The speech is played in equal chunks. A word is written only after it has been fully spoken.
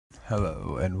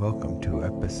Hello and welcome to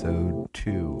episode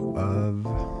 2 of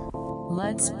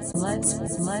Let's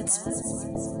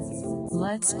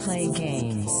play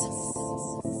games.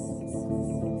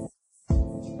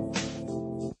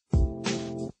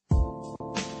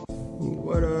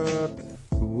 What up?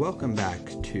 Welcome back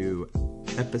to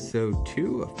episode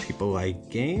 2 of People Like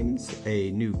Games,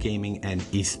 a new gaming and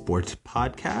esports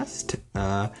podcast.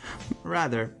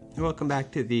 Welcome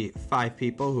back to the 5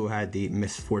 people who had the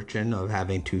misfortune of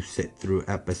having to sit through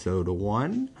episode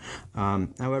 1.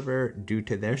 However, due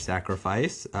to their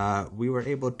sacrifice, we were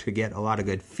able to get a lot of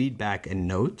good feedback and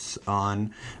notes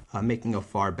on making a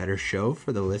far better show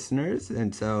for the listeners.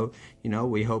 And so,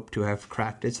 we hope to have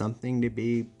crafted something to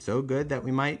be so good that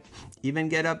we might even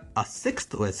get a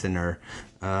 6th listener,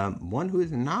 one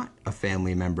who's not a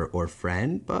family member or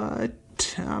friend, but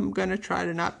I'm going to try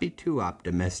to not be too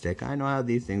optimistic. I know how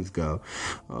these things go.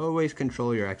 Always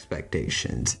control your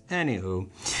expectations. Anywho,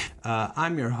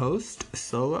 I'm your host,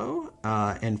 Solo,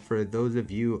 and for those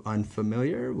of you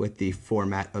unfamiliar with the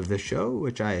format of the show,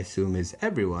 which I assume is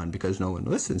everyone because no one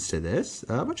listens to this,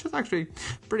 which is actually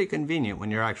pretty convenient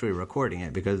when you're actually recording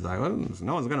it because no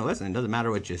one's going to listen. It doesn't matter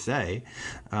what you say.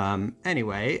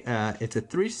 Anyway, it's a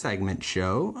 3-segment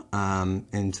show,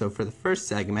 and so for the first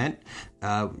segment,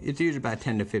 it's usually about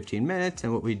 10 to 15 minutes,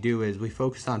 and what we do is we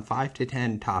focus on 5 to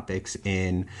 10 topics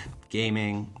in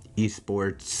gaming,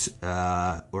 esports,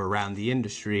 or around the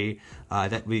industry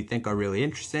that we think are really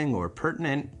interesting or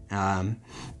pertinent,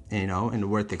 and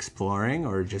worth exploring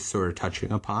or just sort of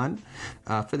touching upon.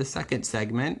 For the second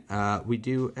segment, we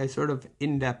do a sort of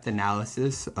in-depth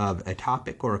analysis of a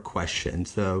topic or a question.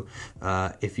 So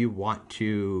if you want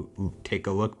to take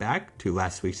a look back to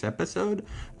last week's episode,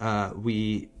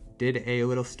 we did a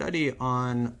little study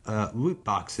on loot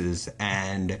boxes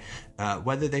and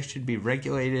whether they should be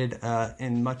regulated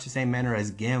in much the same manner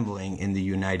as gambling in the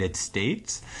United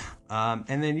States.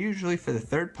 And then usually for the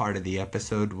third part of the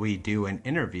episode, we do an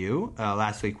interview.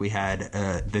 Last week we had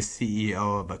the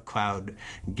CEO of a cloud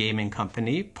gaming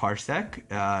company,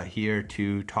 Parsec, here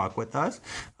to talk with us.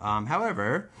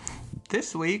 However,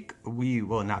 this week we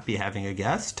will not be having a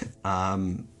guest.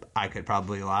 I could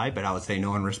probably lie, but I would say no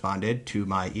one responded to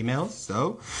my emails,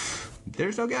 so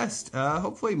there's no guest.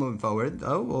 Hopefully moving forward,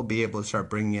 though, we'll be able to start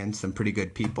bringing in some pretty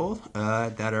good people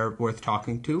that are worth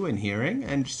talking to and hearing,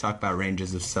 and just talk about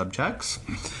ranges of subjects.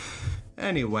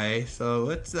 Anyway, so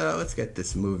let's get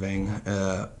this moving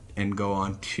and go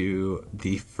on to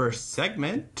the first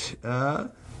segment,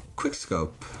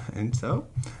 Quickscope. And so,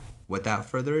 without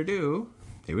further ado,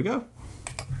 here we go.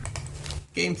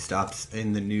 GameStop's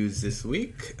in the news this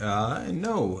week.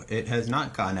 No, it has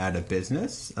not gone out of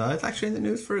business. It's actually in the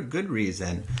news for a good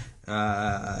reason.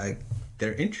 They're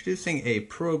introducing a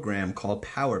program called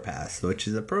Power Pass, which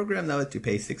is a program that lets you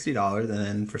pay $60 and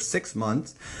then for 6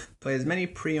 months play as many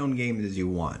pre-owned games as you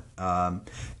want.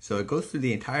 So it goes through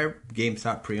the entire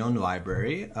GameStop pre-owned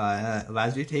library,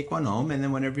 allows you to take one home, and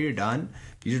then whenever you're done,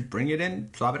 you just bring it in,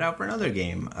 swap it out for another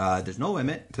game. There's no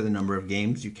limit to the number of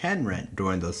games you can rent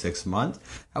during those 6 months.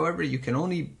 However, you can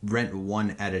only rent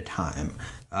one at a time.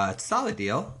 It's a solid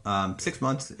deal. 6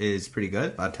 months is pretty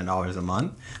good, about $10 a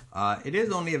month. It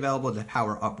is only available to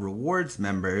Power Up Rewards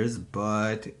members,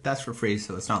 but that's for free,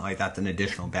 so it's not like that's an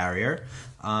additional barrier.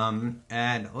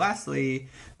 And lastly,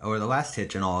 or the last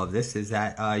hitch in all of this, is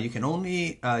that you can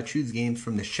only choose games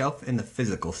from the shelf in the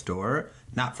physical store,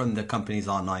 not from the company's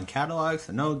online catalog.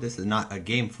 So no, this is not a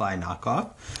GameFly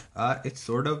knockoff. It's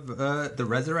sort of the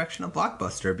resurrection of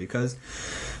Blockbuster, because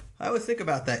I always think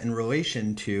about that in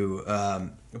relation to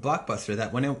Blockbuster,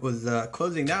 that when it was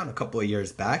closing down a couple of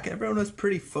years back, everyone was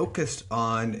pretty focused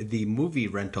on the movie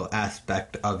rental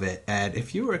aspect of it. And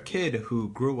if you were a kid who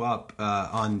grew up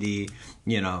on the,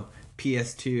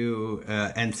 PS2,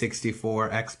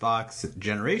 N64, Xbox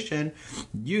generation,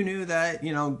 you knew that,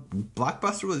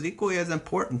 Blockbuster was equally as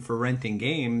important for renting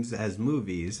games as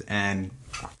movies. And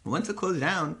once it closed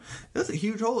down, there was a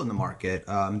huge hole in the market.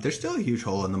 There's still a huge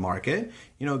hole in the market.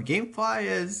 GameFly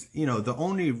is, the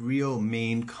only real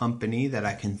main company that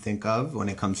I can think of when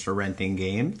it comes to renting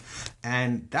games.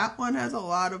 And that one has a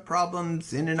lot of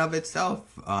problems in and of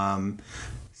itself.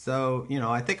 So,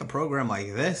 I think a program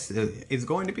like this is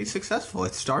going to be successful.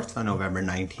 It starts on November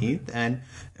 19th, and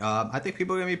I think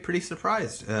people are going to be pretty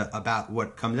surprised about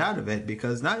what comes out of it,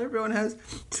 because not everyone has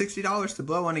 $60 to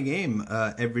blow on a game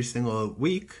every single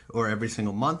week, or every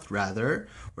single month, rather,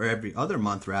 or every other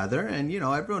month, rather. And,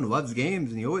 everyone loves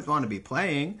games, and you always want to be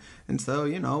playing. And so,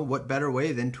 what better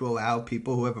way than to allow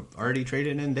people who have already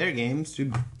traded in their games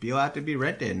to be allowed to be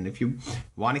rented. And if you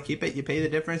want to keep it, you pay the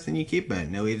difference and you keep it,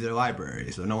 and it leaves their library,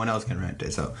 so no one else can rent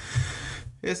it. So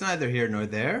it's neither here nor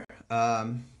there.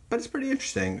 But it's pretty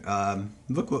interesting.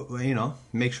 Look what,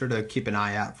 make sure to keep an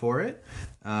eye out for it.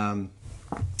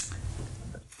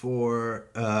 For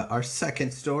our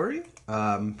second story,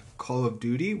 Call of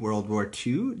Duty World War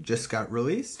II just got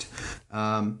released.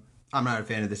 I'm not a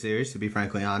fan of the series, to be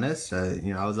frankly honest.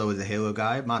 I was always a Halo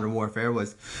guy. Modern Warfare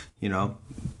was,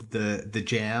 the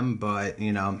jam, but,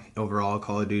 overall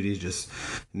Call of Duty is just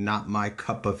not my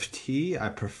cup of tea. I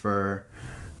prefer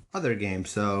other games.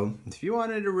 So if you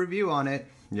wanted a review on it,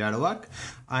 you're out of luck.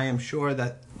 I am sure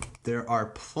that there are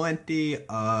plenty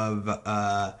of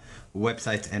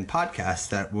websites and podcasts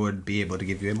that would be able to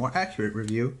give you a more accurate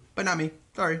review, but not me.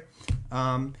 Sorry.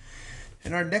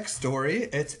 In our next story,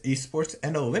 it's esports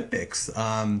and Olympics.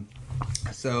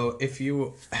 So if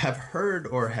you have heard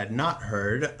or had not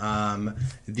heard,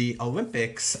 the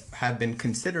Olympics have been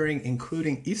considering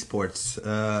including esports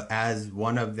as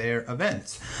one of their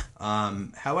events.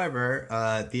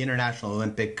 However, the International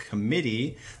Olympic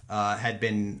Committee had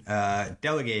been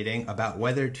delegating about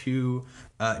whether to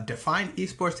define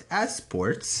esports as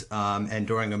sports, and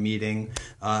during a meeting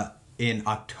in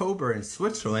October in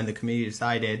Switzerland, the committee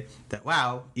decided that,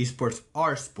 wow, esports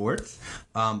are sports,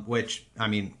 which, I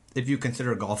mean, if you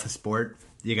consider golf a sport,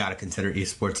 you got to consider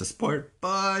esports a sport,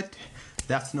 but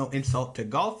that's no insult to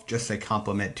golf, just a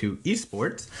compliment to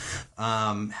esports.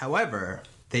 However,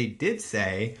 they did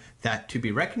say that to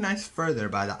be recognized further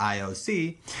by the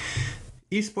IOC,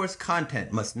 esports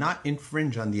content must not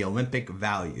infringe on the Olympic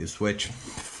values, which,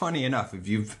 funny enough, if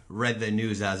you've read the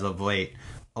news as of late,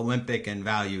 Olympic and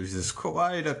values is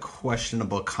quite a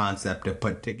questionable concept to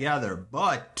put together,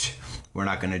 but we're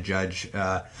not going to judge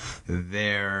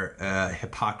their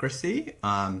hypocrisy.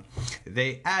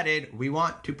 They added, we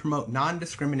want to promote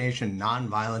non-discrimination,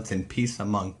 non-violence, and peace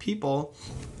among people.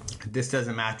 This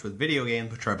doesn't match with video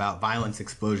games, which are about violence,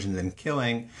 explosions, and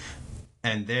killing.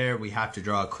 And there we have to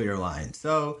draw a clear line.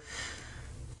 So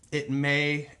it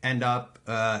may end up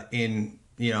in,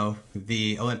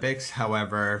 the Olympics.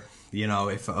 However,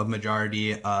 if a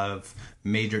majority of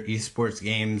major esports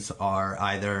games are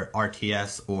either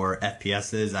RTS or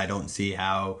FPSs, I don't see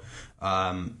how,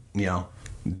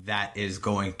 that is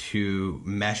going to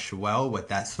mesh well with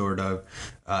that sort of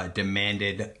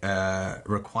demanded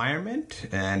requirement.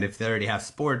 And if they already have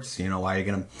sports, why are you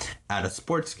going to add a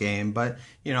sports game? But,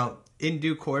 in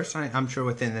due course, I'm sure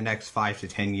within the next 5 to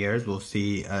 10 years, we'll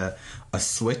see a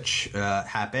switch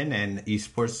happen and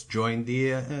esports join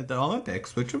the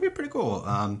Olympics, which would be pretty cool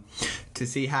to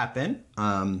see happen.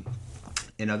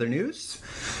 In other news,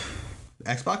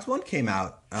 Xbox One came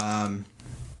out,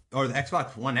 or the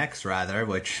Xbox One X rather,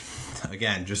 which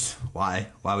again, just why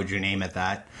would you name it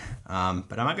that? But I'm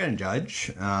not going to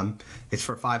judge. It's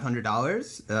for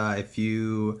 $500. If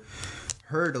you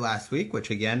heard last week, which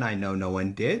again I know no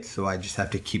one did, so I just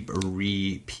have to keep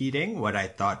repeating what I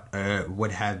thought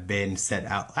would have been said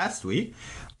out last week.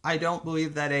 I don't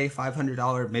believe that a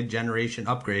 $500 mid-generation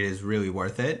upgrade is really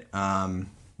worth it.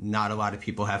 Not a lot of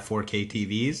people have 4K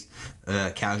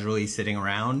TVs casually sitting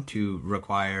around to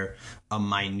require a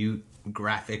minute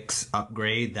graphics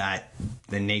upgrade that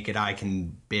the naked eye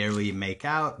can barely make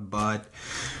out, but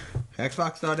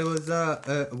Xbox thought it was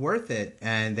worth it,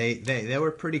 and they were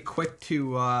pretty quick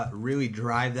to really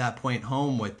drive that point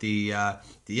home with the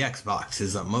Xbox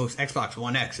Xbox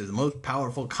One X is the most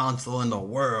powerful console in the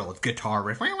world. Guitar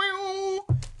riff,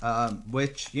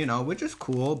 which is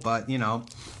cool, but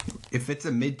if it's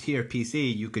a mid-tier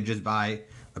PC, you could just buy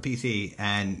a PC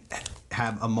and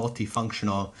have a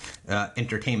multifunctional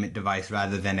entertainment device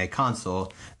rather than a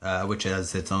console, which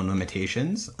has its own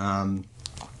limitations.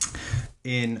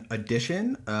 In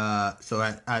addition,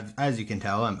 so as you can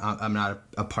tell, I'm not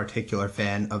a particular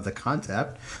fan of the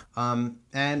concept. And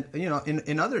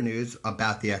in other news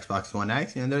about the Xbox One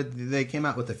X, they came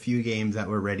out with a few games that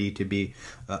were ready to be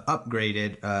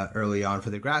upgraded early on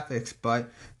for the graphics, but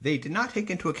they did not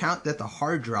take into account that the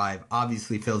hard drive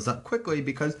obviously fills up quickly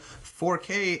because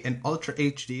 4K and Ultra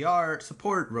HDR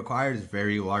support requires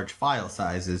very large file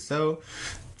sizes. So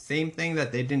same thing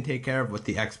that they didn't take care of with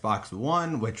the Xbox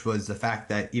One, which was the fact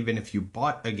that even if you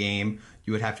bought a game,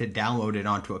 you would have to download it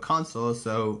onto a console.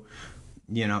 So,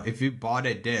 if you bought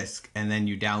a disc and then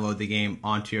you download the game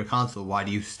onto your console, why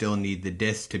do you still need the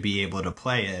disc to be able to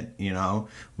play it,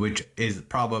 which is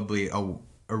probably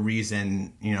a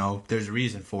reason, there's a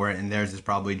reason for it, and theirs is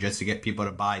probably just to get people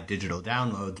to buy digital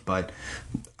downloads, but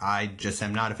I just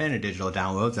am not a fan of digital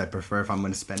downloads. I prefer, if I'm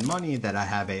going to spend money, that I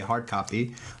have a hard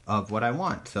copy of what I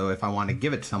want. So if I want to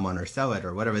give it to someone or sell it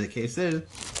or whatever the case is,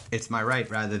 it's my right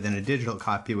rather than a digital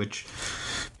copy, which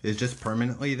is just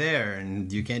permanently there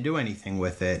and you can't do anything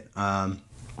with it.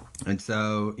 And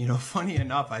so, funny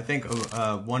enough, I think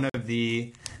one of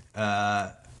the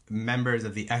members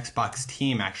of the Xbox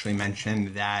team actually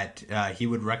mentioned that he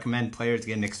would recommend players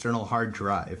get an external hard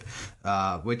drive,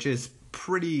 which is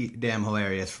pretty damn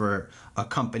hilarious for a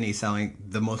company selling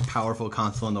the most powerful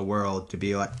console in the world to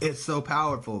be like, it's so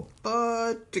powerful,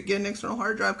 but to get an external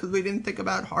hard drive because we didn't think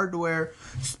about hardware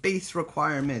space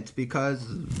requirements because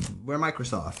we're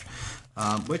Microsoft.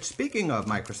 Which, speaking of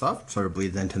Microsoft, sort of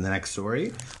bleeds into the next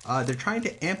story. They're trying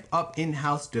to amp up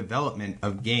in-house development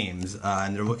of games,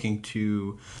 and they're looking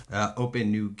to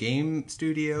open new game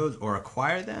studios or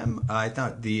acquire them. I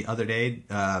thought the other day,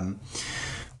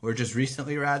 or just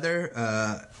recently rather,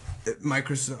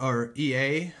 Microsoft or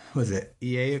EA, was it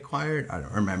EA acquired? I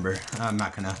don't remember. I'm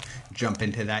not gonna jump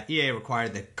into that. EA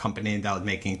acquired the company that was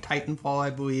making Titanfall,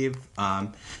 I believe.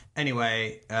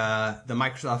 Anyway, the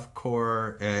Microsoft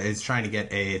core is trying to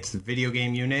get its video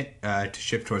game unit to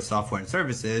shift towards software and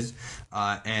services,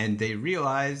 and they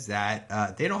realize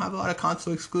that they don't have a lot of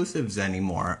console exclusives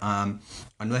anymore.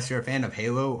 Unless you're a fan of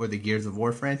Halo or the Gears of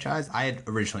War franchise. I had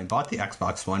originally bought the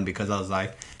Xbox One because I was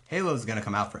like, Halo's going to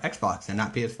come out for Xbox and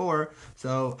not PS4,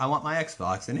 so I want my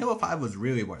Xbox. And Halo 5 was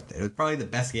really worth it. It was probably the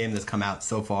best game that's come out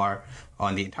so far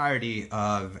on the entirety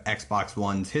of Xbox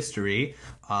One's history.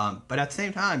 But at the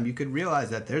same time, you could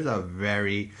realize that there's a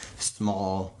very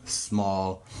small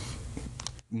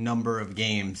number of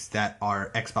games that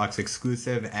are Xbox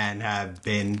exclusive and have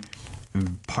been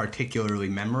particularly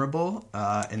memorable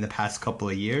in the past couple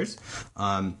of years.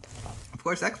 Of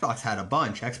course, Xbox had a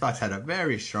bunch. Xbox had a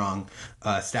very strong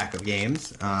stack of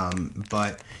games,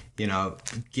 but you know,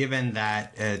 given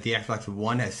that the Xbox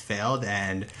One has failed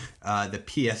and the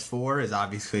PS4 is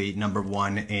obviously number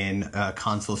one in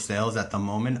console sales at the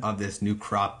moment of this new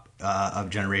crop of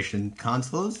generation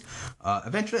consoles,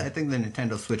 eventually I think the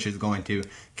Nintendo Switch is going to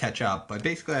catch up. But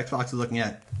basically, Xbox is looking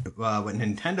at what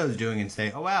Nintendo's doing and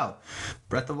say, oh wow,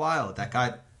 Breath of the Wild, that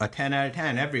got a 10 out of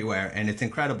 10 everywhere, and it's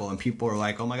incredible, and people are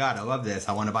like, oh my god, I love this,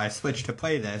 I want to buy a Switch to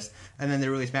play this. And then they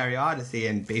released Mario Odyssey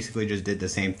and basically just did the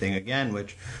same thing again,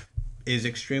 which is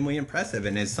extremely impressive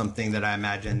and is something that I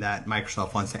imagine that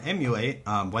Microsoft wants to emulate.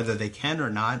 Whether they can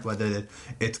or not, whether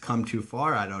it's come too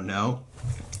far, I don't know.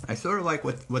 I sort of like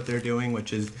what they're doing,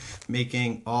 which is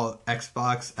making all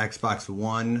Xbox, Xbox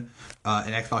One,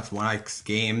 and Xbox One X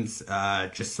games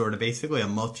just sort of basically a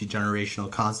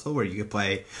multi-generational console where you can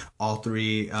play all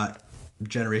three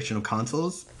generational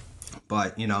consoles.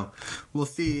 But, you know, we'll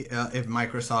see if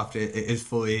Microsoft is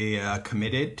fully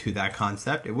committed to that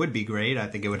concept. It would be great. I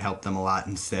think it would help them a lot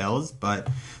in sales. But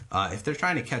if they're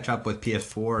trying to catch up with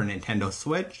PS4 and Nintendo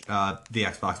Switch, the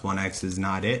Xbox One X is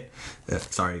not it.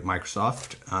 Sorry,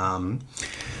 Microsoft.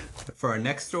 For our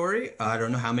next story, I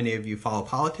don't know how many of you follow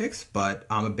politics, but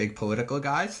I'm a big political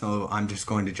guy, so I'm just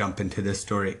going to jump into this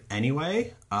story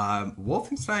anyway.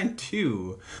 Wolfenstein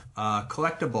 2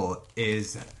 collectible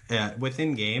is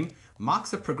within game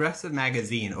mocks a progressive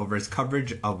magazine over its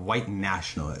coverage of white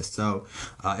nationalists. So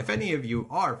if any of you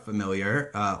are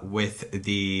familiar with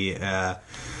the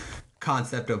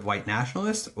concept of white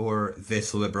nationalists or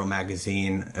this liberal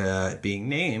magazine being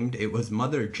named, it was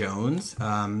Mother Jones,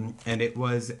 and it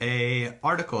was a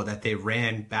article that they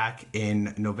ran back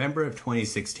in November of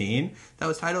 2016 that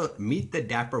was titled "Meet the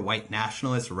Dapper White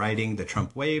Nationalists Riding the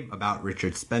Trump Wave" about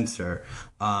Richard Spencer,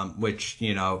 which,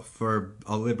 you know, for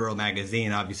a liberal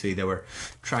magazine, obviously they were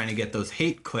trying to get those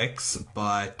hate clicks,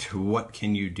 but what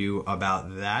can you do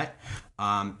about that?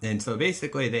 And so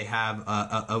basically they have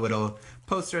a little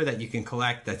poster that you can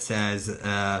collect that says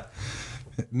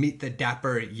 "Meet the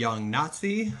Dapper Young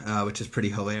Nazi," which is pretty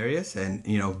hilarious, and,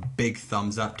 you know, big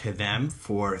thumbs up to them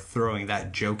for throwing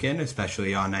that joke in,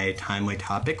 especially on a timely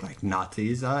topic like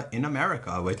Nazis in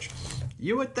America, which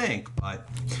you would think, but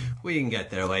we can get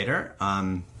there later.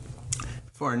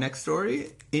 For our next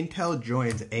story, Intel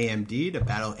joins AMD to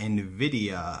battle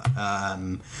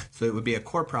NVIDIA. So it would be a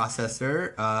core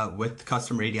processor with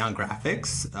custom Radeon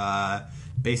graphics.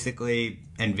 Basically,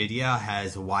 NVIDIA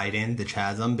has widened the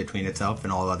chasm between itself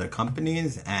and all other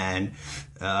companies, and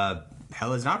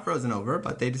hell is not frozen over,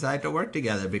 but they decided to work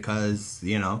together because,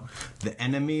 you know, the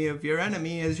enemy of your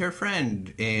enemy is your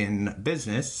friend in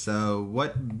business. So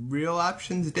what real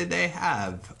options did they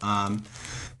have?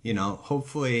 You know,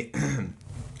 hopefully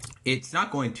it's not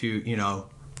going to, you know,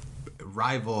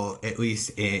 rival, at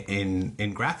least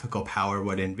in graphical power,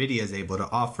 what NVIDIA is able to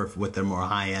offer with their more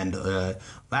high-end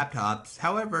laptops.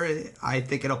 However, I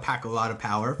think it'll pack a lot of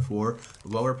power for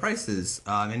lower prices,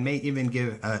 and may even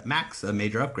give Macs a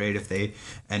major upgrade if they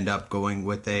end up going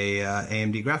with a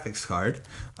AMD graphics card.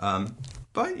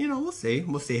 But, we'll see.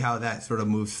 We'll see how that sort of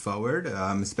moves forward,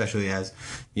 especially as,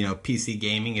 PC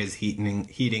gaming is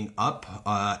heating up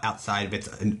outside of its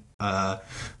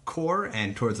core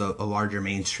and towards a larger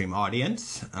mainstream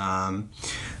audience.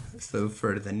 So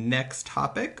for the next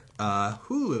topic,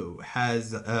 Hulu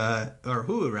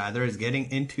is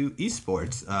getting into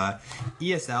esports.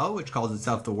 ESL, which calls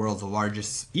itself the world's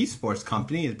largest esports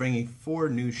company, is bringing 4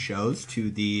 new shows to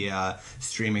the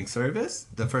streaming service.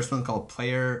 The first one's called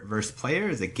Player vs. Player,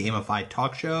 is a gamified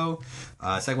talk show.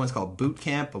 Second one's called Boot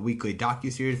Camp, a weekly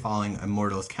docuseries following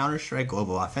Immortals Counter-Strike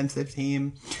global offensive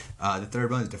team. The third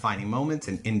one is Defining Moments,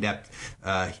 an in-depth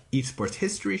esports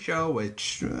history show,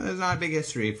 which is not a big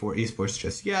history for esports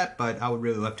just yet, but I would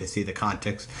really love to see the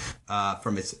context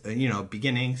from its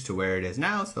beginnings to where it is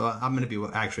now. So I'm going to be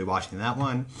actually watching that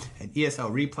one. And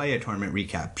ESL Replay, a tournament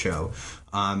recap show.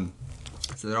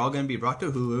 So they're all going to be brought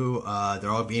to Hulu. They're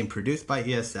all being produced by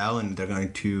ESL, and they're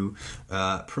going to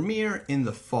premiere in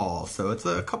the fall. So it's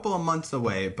a couple of months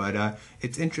away, but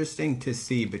it's interesting to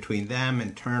see between them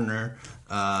and Turner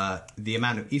the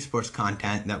amount of esports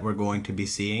content that we're going to be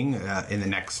seeing in the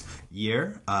next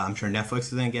year. I'm sure Netflix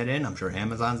is going to get in. I'm sure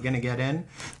Amazon's going to get in.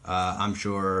 I'm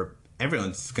sure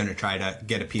everyone's going to try to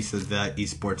get a piece of the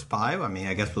esports pie. I mean,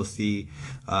 I guess we'll see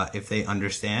if they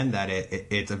understand that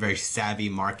it's a very savvy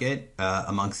market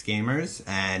amongst gamers,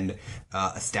 and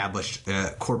established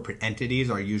corporate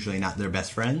entities are usually not their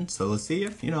best friends. So we'll see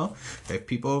if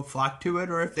people flock to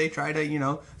it, or if they try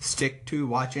to stick to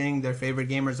watching their favorite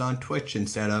gamers on Twitch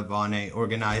instead of on a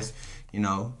organized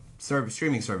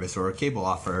streaming service or a cable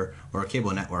offer or a cable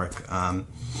network.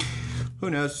 Who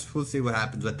knows? We'll see what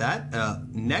happens with that.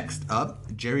 Next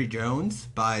up, Jerry Jones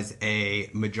buys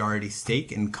a majority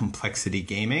stake in Complexity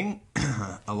Gaming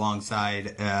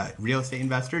alongside real estate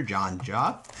investor John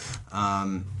Jopp.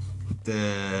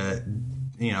 The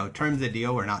terms of the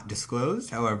deal were not disclosed.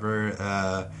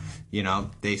 However,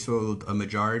 they sold a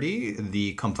majority.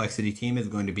 The Complexity team is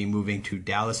going to be moving to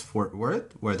Dallas-Fort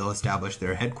Worth, where they'll establish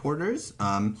their headquarters.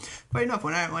 But enough,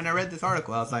 when I read this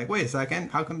article, I was like, wait a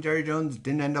second, how come Jerry Jones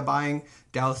didn't end up buying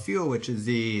Dallas Fuel, which is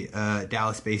the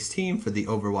Dallas-based team for the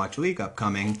Overwatch League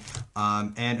upcoming?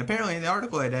 And apparently in the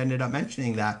article it ended up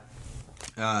mentioning that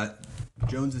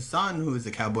Jones' son, who is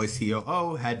the Cowboys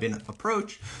COO, had been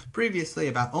approached previously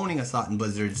about owning a slot in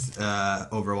Blizzard's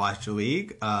Overwatch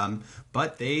League,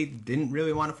 but they didn't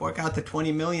really want to fork out the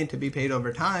 $20 million to be paid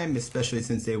over time, especially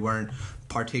since they weren't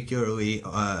particularly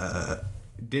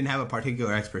didn't have a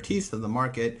particular expertise of the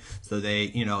market. So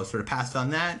they sort of passed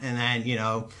on that, and then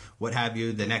what have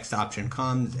you, the next option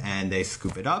comes and they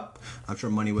scoop it up. I'm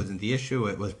sure money wasn't the issue.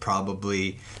 It was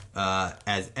probably,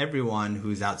 as everyone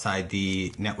who's outside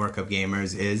the network of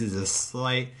gamers is a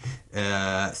slight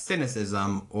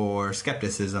cynicism or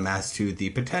skepticism as to the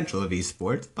potential of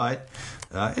esports. But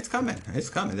it's coming. It's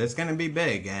coming. It's going to be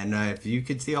big. And if you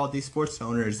could see all these sports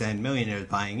owners and millionaires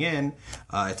buying in,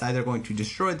 it's either going to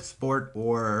destroy the sport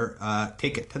or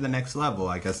take it to the next level.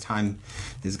 I guess time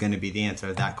is going to be the answer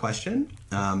to that question.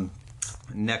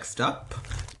 Next up,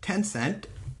 Tencent,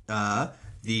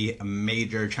 the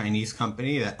major Chinese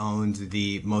company that owns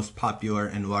the most popular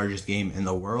and largest game in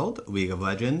the world, League of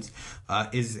Legends,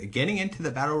 is getting into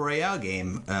the Battle Royale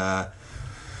game.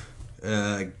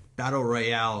 Battle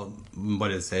Royale,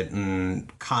 what is it,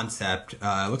 concept.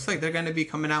 Looks like they're going to be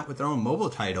coming out with their own mobile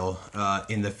title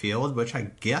in the field, which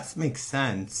I guess makes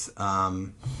sense.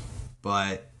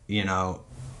 But,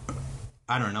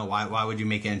 I don't know. Why would you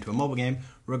make it into a mobile game?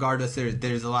 Regardless,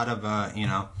 there's a lot of,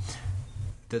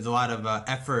 there's a lot of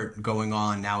effort going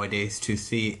on nowadays to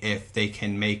see if they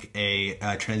can make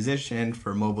a transition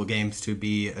for mobile games to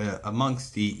be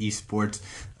amongst the esports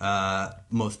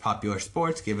most popular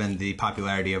sports, given the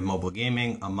popularity of mobile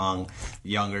gaming among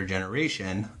younger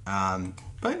generation.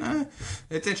 But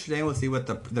it's interesting. We'll see what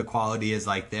the quality is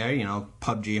like there.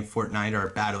 PUBG and Fortnite are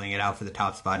battling it out for the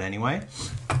top spot anyway.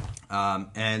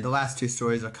 And the last two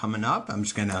stories are coming up. I'm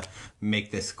just going to make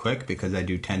this quick because I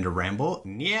do tend to ramble.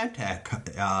 Niantic,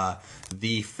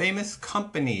 the famous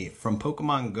company from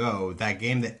Pokemon Go, that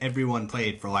game that everyone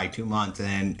played for like 2 months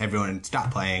and everyone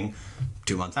stopped playing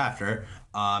 2 months after,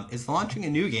 is launching a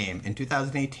new game in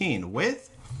 2018 with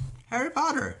Harry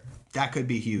Potter. That could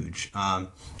be huge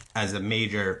as a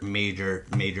major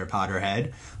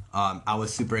Potterhead. I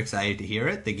was super excited to hear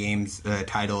it. The game's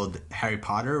titled Harry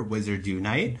Potter Wizards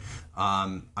Unite.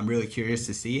 I'm really curious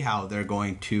to see how they're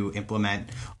going to implement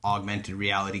augmented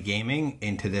reality gaming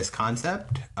into this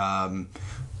concept,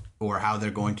 or how they're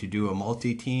going to do a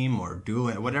multi-team or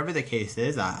dual, whatever the case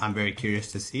is. I'm very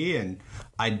curious to see, and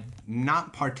I'm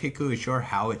not particularly sure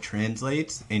how it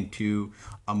translates into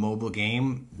a mobile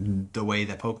game the way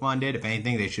that Pokemon did. If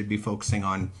anything, they should be focusing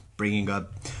on bringing a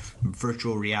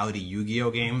virtual reality Yu-Gi-Oh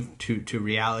game to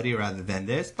reality rather than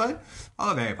this. But I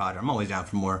love Harry Potter. I'm always down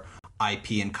for more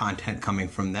IP and content coming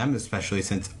from them, especially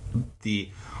since the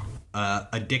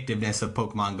addictiveness of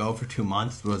Pokemon Go for 2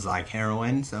 months was like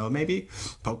heroin. So maybe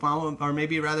Pokemon, or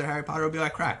maybe rather Harry Potter, will be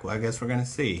like crack. Well, I guess we're gonna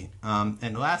see.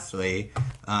 And lastly,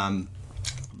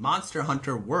 Monster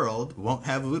Hunter World won't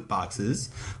have loot boxes.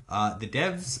 The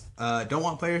devs don't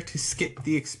want players to skip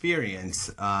the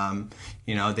experience.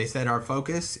 They said our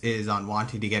focus is on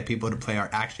wanting to get people to play our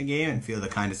action game and feel the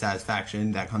kind of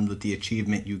satisfaction that comes with the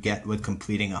achievement you get with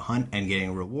completing a hunt and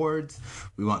getting rewards.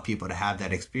 We want people to have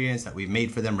that experience that we've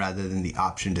made for them rather than the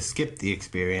option to skip the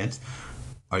experience.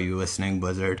 Are you listening,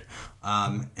 Blizzard?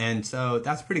 And so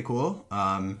that's pretty cool.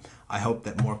 I hope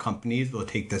that more companies will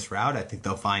take this route. I think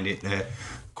they'll find it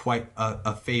quite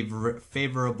a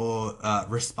favorable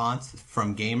response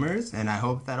from gamers, and I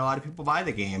hope that a lot of people buy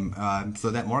the game,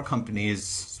 so that more companies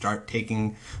start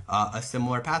taking a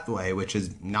similar pathway, which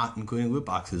is not including loot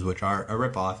boxes, which are a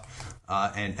ripoff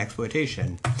and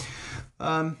exploitation.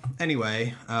 So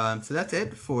that's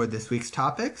it for this week's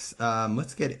topics.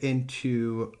 Let's get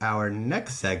into our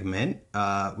next segment,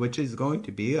 which is going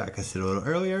to be, like I said a little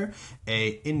earlier, a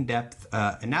in-depth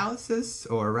analysis,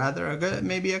 or rather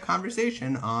maybe a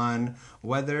conversation on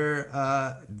whether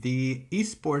the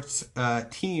esports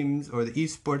teams, or the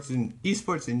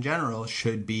esports in general,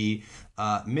 should be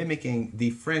mimicking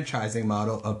the franchising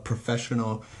model of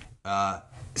professional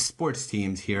sports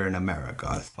teams here in America.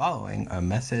 Following a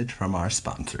message from our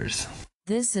sponsors.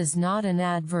 This is not an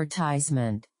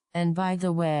advertisement. And by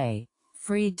the way,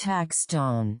 free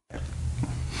Taxstone.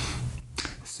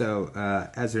 So,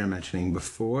 as we were mentioning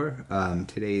before,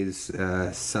 today's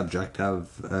subject of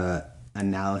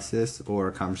analysis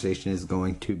or conversation is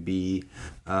going to be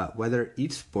whether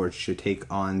each sport should take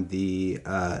on the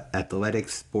Athletic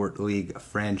Sport League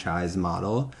franchise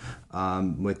model,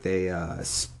 with a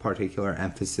particular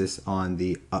emphasis on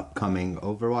the upcoming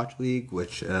Overwatch League,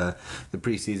 which the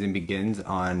preseason begins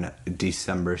on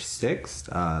December 6th.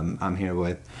 I'm here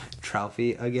with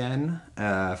Tralfi again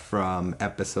from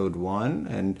episode 1,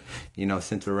 and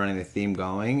since we're running the theme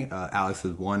going, Alex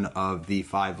is one of the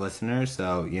 5 listeners,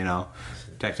 so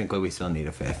technically we still need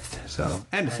a 5th,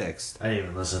 and a 6th. I didn't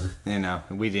even listen.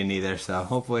 We didn't either, so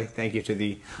hopefully, thank you to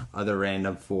the other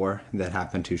random 4 that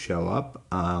happened to show up.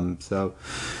 So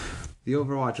the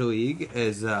Overwatch League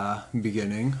is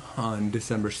beginning on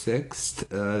December 6th,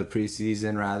 the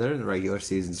preseason rather. The regular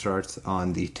season starts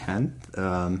on the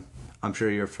 10th. I'm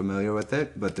sure you're familiar with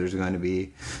it, but there's going to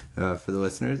be, for the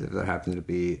listeners, if there happen to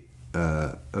be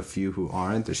a few who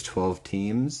aren't, there's 12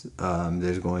 teams.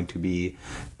 There's going to be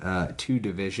 2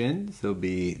 divisions. There'll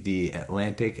be the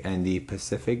Atlantic and the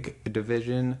Pacific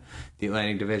division. The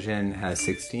Atlantic division has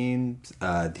 6 teams.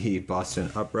 The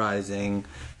Boston Uprising,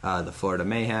 the Florida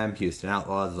Mayhem, Houston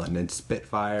Outlaws, London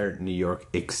Spitfire, New York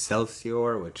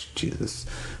Excelsior, which, Jesus,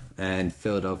 and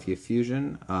Philadelphia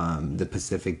Fusion. The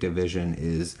Pacific division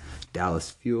is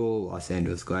Dallas Fuel, Los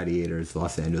Angeles Gladiators,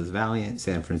 Los Angeles Valiant,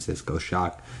 San Francisco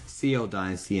Shock, Seoul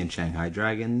Dynasty, and Shanghai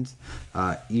Dragons.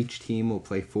 Each team will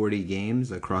play 40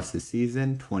 games across the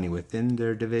season, 20 within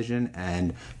their division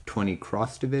and 20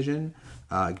 cross-division.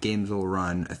 Games will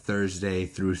run Thursday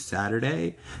through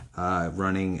Saturday,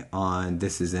 running on,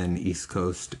 this is in East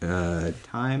Coast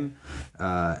time,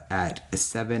 at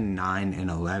 7, 9, and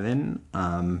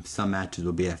 11. Some matches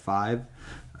will be at 5.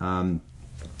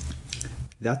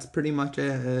 That's pretty much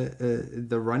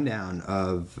the rundown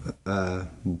of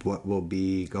what will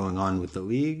be going on with the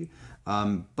league.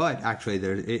 But actually,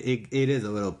 it is a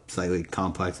little slightly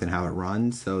complex in how it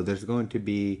runs. So there's going to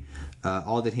be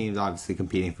all the teams obviously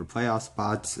competing for playoff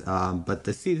spots, but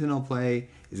the seasonal play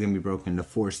is going to be broken into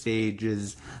 4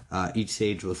 stages. Each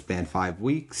stage will span 5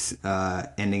 weeks,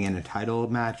 ending in a title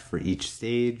match for each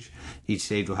stage. Each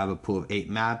stage will have a pool of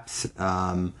 8 maps,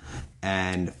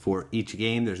 and for each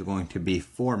game there's going to be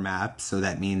 4 maps, so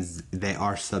that means they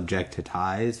are subject to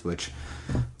ties, which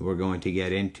we're going to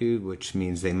get into, which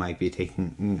means they might be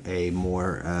taking a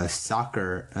more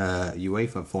soccer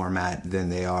UEFA format than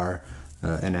they are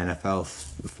an NFL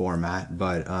format,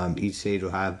 but each stage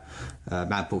will have a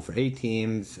map pool for 8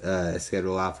 teams, a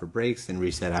schedule out for breaks, and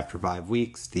reset after 5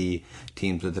 weeks. The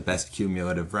teams with the best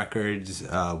cumulative records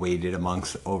weighted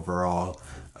amongst overall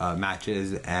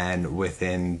matches and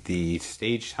within the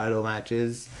stage title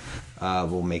matches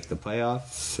will make the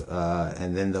playoffs,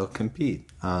 and then they'll compete.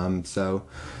 So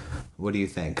what do you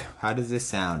think? How does this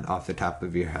sound off the top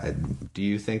of your head? Do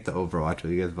you think the Overwatch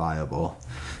League is viable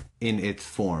in its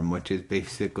form, which is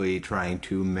basically trying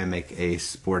to mimic a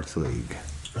sports league?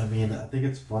 I mean, I think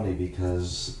it's funny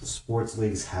because sports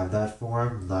leagues have that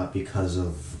form, not because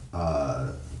of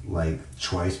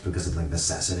choice, because of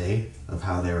necessity of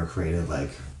how they were created,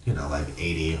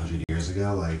 80, 100 years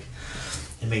ago.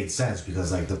 It made sense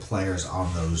because the players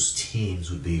on those teams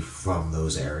would be from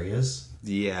those areas.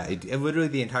 Yeah, it literally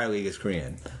the entire league is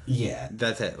Korean. Yeah,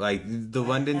 that's it. The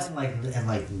London's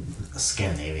and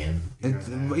Scandinavian.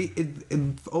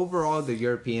 Overall the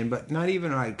European, but not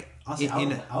even Honestly,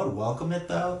 I would welcome it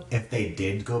though if they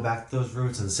did go back to those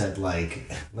roots and said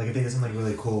if they did something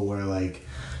really cool where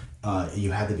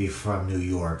you had to be from New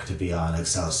York to be on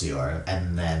Excelsior,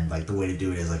 and then the way to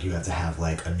do it is you have to have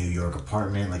a New York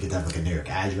apartment, you have to have a New York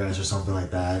address or something like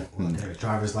that, or a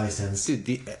driver's license. Dude,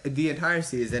 the entire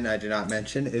season I did not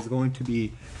mention is going to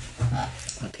be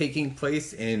taking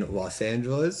place in Los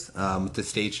Angeles, with the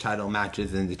stage title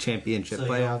matches and the championship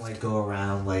playoffs. So you don't go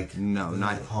around no,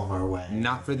 not home or away.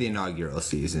 Not for the inaugural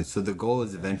season. So the goal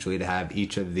is eventually to have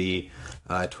each of the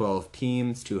 12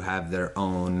 teams to have their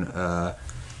own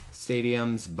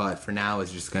stadiums, but for now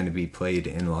it's just going to be played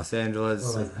in Los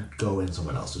Angeles. Or go in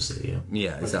someone else's stadium.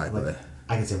 Yeah, exactly.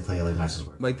 I can see them play matches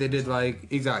like they did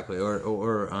exactly, or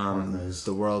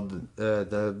the world,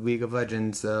 the League of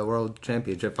Legends World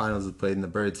Championship Finals was played in the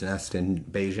Bird's Nest in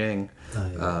Beijing.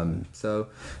 Oh, yeah. So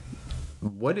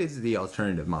what is the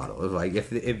alternative model of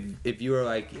if you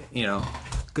were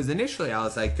because initially I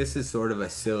was this is sort of a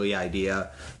silly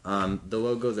idea. The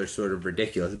logos are sort of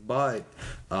ridiculous, but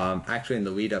actually in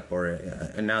the lead up or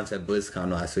announced at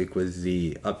BlizzCon last week was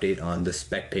the update on the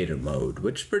spectator mode,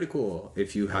 which is pretty cool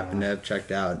if you happen to have checked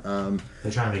out.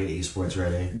 They're trying to make it esports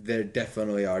ready. They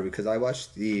definitely are, because I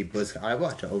watched the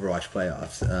Overwatch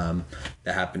playoffs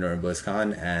that happened during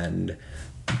BlizzCon, and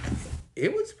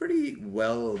it was pretty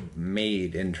well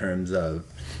made in terms of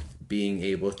being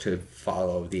able to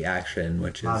follow the action,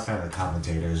 which is not a fan of the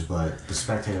commentators, but the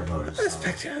spectator mode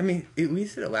is I mean, at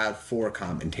least it allowed for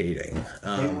commentating. If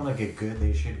they want to get good,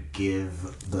 they should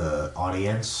give the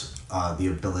audience the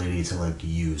ability to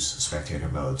use spectator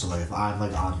mode. So if I'm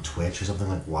on Twitch or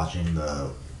something, watching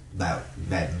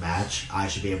that match, I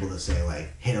should be able to say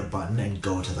hit a button and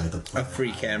go to the a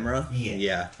free camera.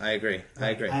 Yeah, I agree.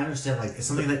 I understand it's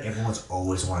something that everyone's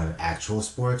always wanted in actual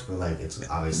sports, but it's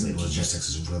obviously logistics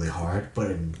is really hard.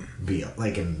 But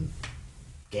in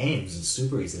games, it's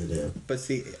super easy to do. But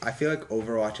see, I feel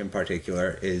Overwatch in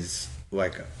particular is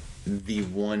the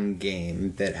one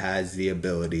game that has the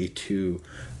ability to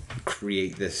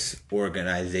create this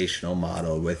organizational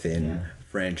model within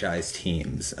franchise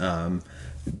teams.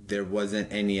 There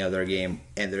wasn't any other game,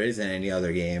 and there isn't any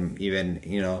other game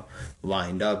even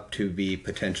lined up to be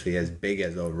potentially as big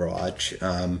as Overwatch.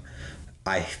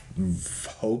 I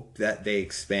hope that they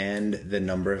expand the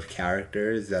number of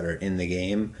characters that are in the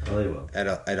game at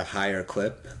a higher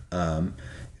clip.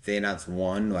 They announced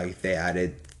one, they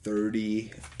added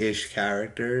 30-ish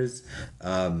characters.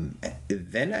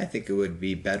 Then I think it would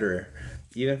be better,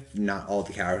 even if not all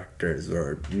the characters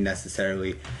were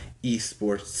necessarily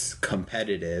esports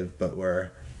competitive, but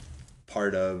were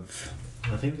part of.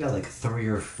 I think we got 3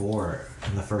 or 4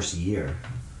 in the first year.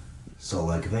 So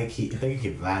if they can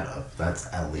keep that up,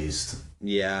 that's at least.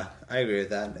 Yeah, I agree with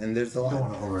that. And there's a lot. You don't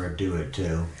want to overdo it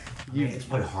too. It's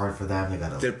quite hard for them. They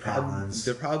got to balance.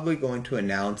 They're probably going to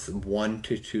announce 1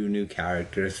 to 2 new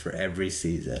characters for every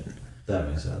season. That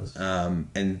makes sense.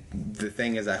 And the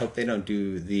thing is, I hope they don't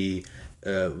do the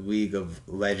League of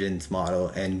Legends model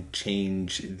and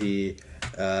change the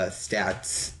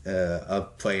stats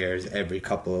of players every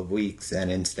couple of weeks,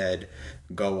 and instead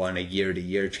go on a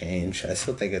year-to-year change. I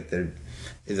still think that there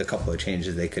is a couple of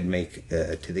changes they could make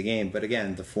to the game, but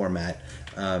again, the format,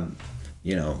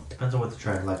 depends on what they're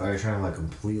trying. Are they trying to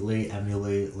completely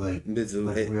emulate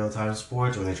real-time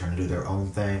sports, or are they trying to do their own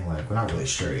thing? We're not really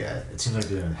sure yet. It seems like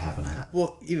they're doing half and half.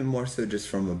 Well, even more so just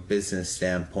from a business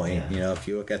standpoint. If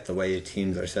you look at the way your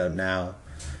teams are set up now,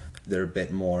 they're a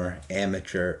bit more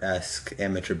amateur-esque,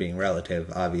 amateur being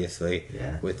relative, obviously.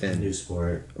 Yeah. Within new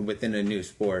sport. within a new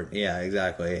sport. Yeah,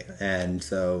 exactly. And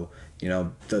so,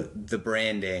 the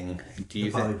branding, do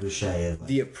you Bobby think Boucher.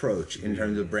 the approach in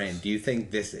terms of brand, do you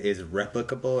think this is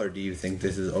replicable or do you think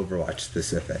this is Overwatch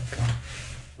specific?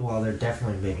 Well, they're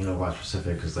definitely making Overwatch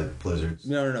specific because like Blizzard's.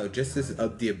 No. Just this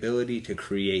the ability to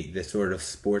create this sort of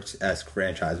sports-esque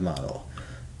franchise model.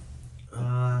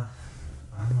 I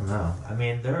don't know. I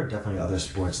mean, there are definitely other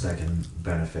sports that can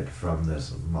benefit from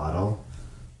this model.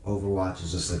 Overwatch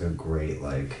is just like a great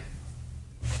like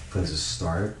place to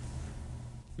start.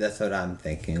 That's what I'm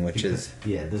thinking, which is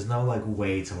Yeah, there's no like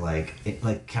way to like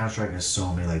Counter Strike has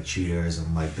so many like cheaters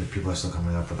and like the people are still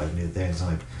coming up with like new things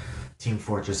and like Team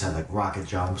Fortress had like rocket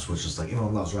jumps, which is like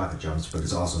everyone loves rocket jumps, but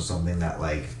it's also something that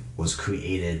like was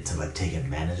created to like take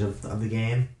advantage of the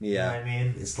game. Yeah. You know what I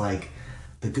mean? It's like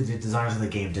the designers of the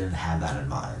game didn't have that in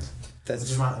mind. That's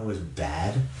which is not always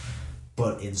bad,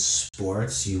 but in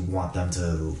sports you want them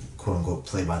to quote unquote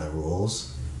play by the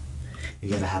rules. You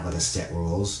gotta have like a set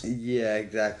rules. yeah,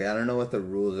 exactly. I don't know what the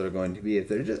rules are going to be if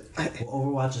they're just.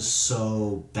 Overwatch is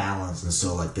so balanced and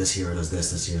so like this hero does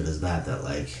this hero does that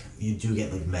like you do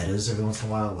get like metas every once in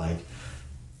a while like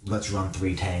let's run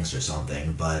 3 tanks or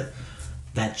something, but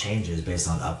that changes based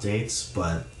on updates.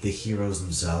 But the heroes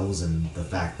themselves and the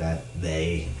fact that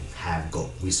they have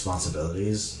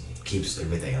responsibilities keeps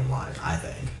everything in line, I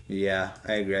think. Yeah,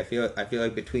 I agree. I feel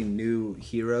like between new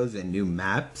heroes and new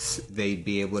maps, they'd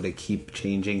be able to keep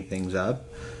changing things up.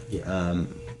 Yeah.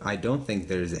 I don't think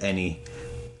there's any.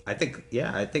 I think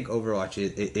Overwatch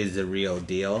is a real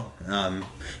deal. It'd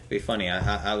be funny.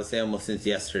 I would say almost since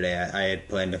yesterday, I had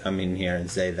planned to come in here and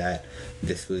say that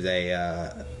this was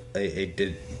a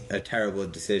terrible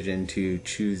decision to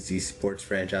choose the sports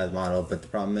franchise model, but the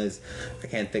problem is I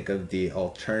can't think of the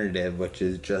alternative, which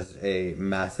is just a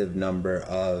massive number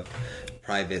of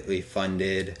privately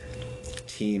funded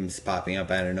teams popping up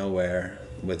out of nowhere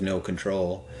with no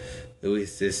control. At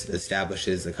least this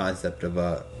establishes the concept of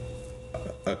a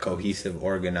cohesive,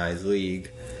 organized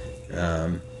league.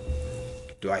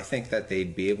 Do I think that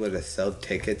they'd be able to sell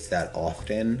tickets that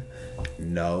often?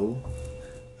 No.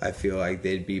 I feel like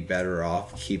they'd be better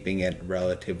off keeping it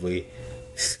relatively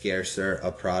scarcer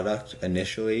a product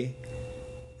initially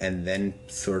and then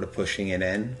sort of pushing it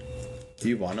in. Do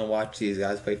you want to watch these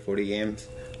guys play 40 games?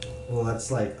 Well,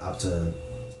 that's like up to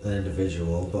an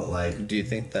individual, but like Do you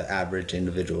think the average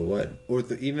individual would? Or I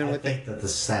think that the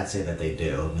stats say that they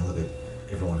do. I mean, look at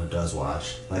everyone who does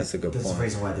watch. Like, That's a good That's point. the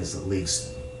reason why these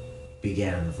leagues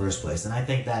began in the first place. And I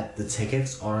think that the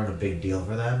tickets aren't a big deal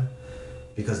for them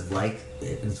because, like,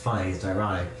 it's funny, it's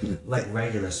ironic. Like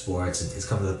regular sports, it's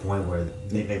come to the point where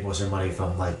they make most of their money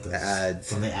from like the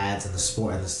ads, and the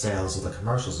sport and the sales of the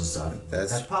commercials and stuff.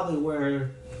 That's probably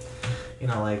where,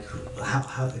 like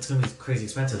how it's gonna be crazy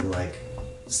expensive to like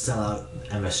sell out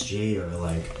MSG or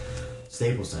like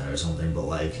Staples Center or something, but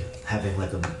like having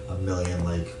like a million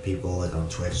like people like on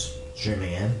Twitch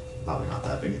streaming in, probably not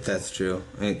that big. That's true.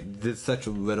 There's such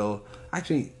a little.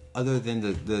 Actually, other than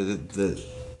the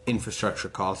infrastructure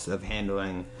costs of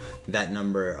handling that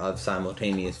number of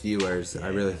simultaneous viewers, I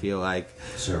really feel like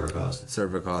Server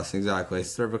costs, exactly.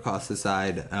 Server costs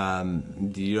aside,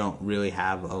 you don't really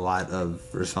have a lot of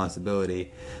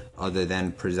responsibility other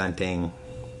than presenting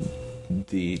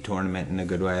the tournament in a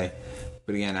good way.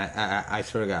 But again, I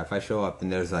swear to God, if I show up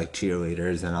and there's like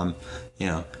cheerleaders and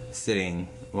I'm, sitting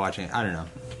watching, I don't know.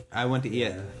 I went to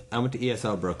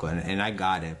ESL Brooklyn and I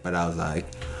got it, but I was like,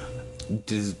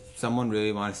 does someone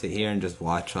really want to sit here and just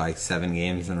watch like 7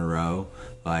 games in a row?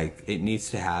 Like, it needs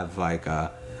to have like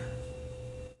I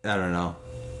don't know.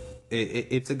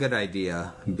 It's a good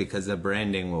idea because the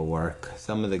branding will work.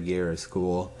 Some of the gear is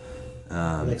cool.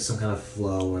 Like some kind of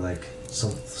flow or like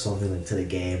something like to the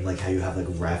game, like how you have like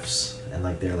refs and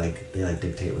like they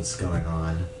dictate what's going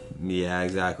on. Yeah,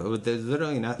 exactly. But there's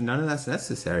literally none of that's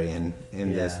necessary in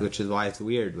this, which is why it's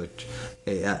weird. Which,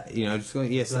 just going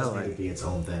ESL, It needs to be its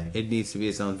own thing. It needs to be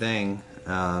its own thing.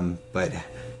 But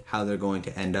how they're going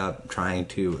to end up trying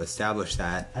to establish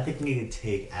that? I think you can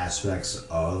take aspects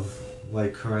of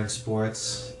like current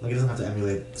sports. Like it doesn't have to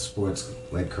emulate sports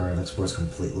like current like sports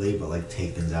completely, but like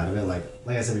take things out of it. Like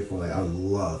I said before, like I would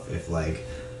love if like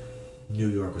New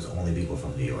York was only people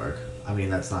from New York. I mean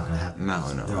that's not gonna happen. No.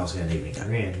 They're also gonna need me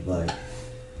Korean, but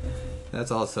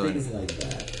that's also things like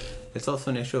that. It's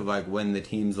also an issue of like when the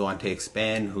teams want to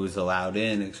expand, who's allowed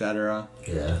in, etc.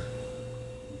 Yeah.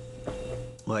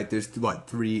 Like there's 2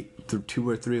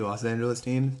 or 3 Los Angeles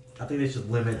teams. I think they should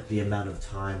limit the amount of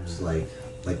times like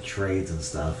trades and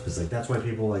stuff because like that's why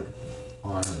people like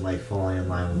on like falling in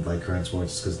line with like current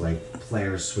sports because like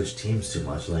players switch teams too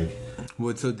much. Like,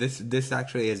 Well, so this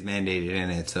actually is mandated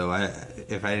in it. So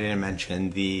if I didn't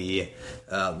mention, the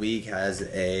league has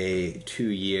a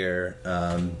 2-year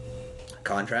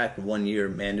contract, 1 year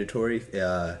mandatory.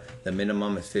 The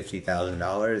minimum is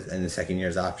 $50,000, and the second year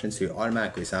is option. So you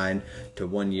automatically sign to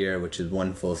 1 year, which is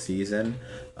one full season.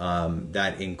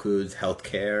 That includes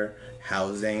healthcare,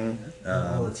 housing.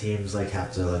 all the teams like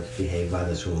have to like behave by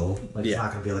this rule. Like it's Yeah.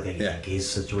 not gonna be like a Yeah. Yankees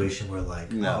situation where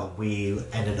like No. oh we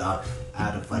ended up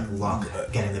out of like luck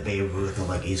getting the Babe Ruth of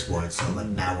like esports, so like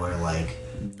now we're like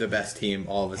The best team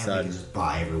all of a and we sudden. can just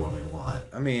buy everyone we want.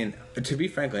 I mean, to be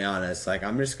frankly honest, like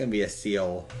I'm just gonna be a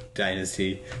Seal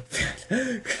dynasty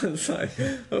fan. 'Cause, like,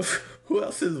 who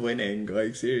else is winning?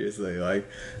 Like seriously, like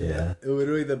Yeah.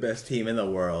 literally the best team in the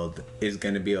world is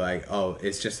gonna be like, oh,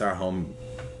 it's just our home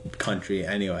country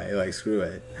anyway. Like screw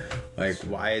it. Like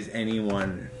why is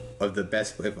anyone of the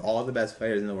best? If all the best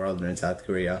players in the world are in South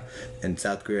Korea, and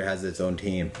South Korea has its own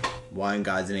team, why in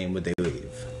God's name would they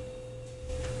leave?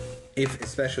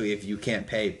 Especially if you can't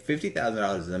pay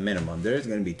 $50,000 as a minimum, there's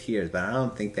going to be tiers, but I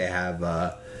don't think they have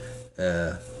a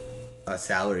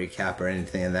salary cap or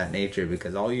anything of that nature,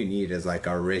 because all you need is like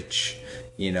a rich,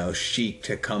 sheik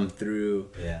to come through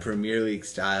Yeah. Premier League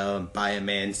style and buy a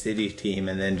Man City team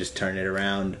and then just turn it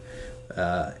around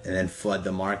and then flood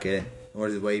the market, or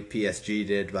the way PSG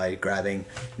did by grabbing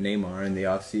Neymar in the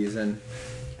off season.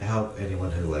 I hope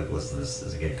anyone who like listens to this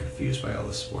doesn't get confused by all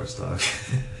this sports talk.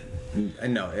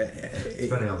 No,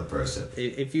 Depending on the person.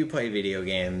 if you play video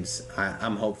games,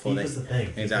 I'm hopeful FIFA's the thing.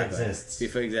 FIFA exactly exists.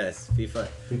 FIFA exists.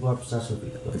 People are obsessed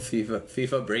with FIFA.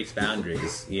 FIFA breaks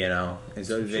boundaries, and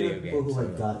so do video People games. who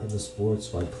like got into sports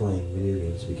by playing video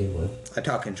games to begin with. I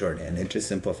talk in shorthand. It just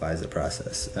simplifies the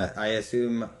process. I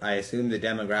assume the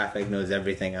demographic knows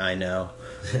everything I know.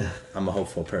 Yeah. I'm a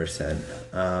hopeful person.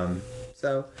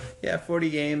 So,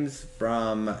 40 games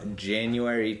from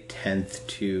January 10th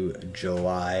to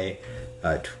July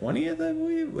 20th, I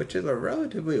believe, which is a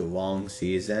relatively long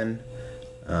season.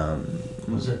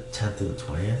 Was it 10th to the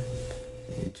 20th?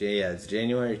 It's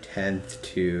January 10th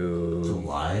to...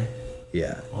 July?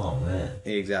 Yeah, Oh man.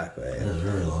 exactly. That is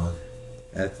really long.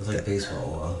 That's It's like baseball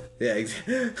long. yeah,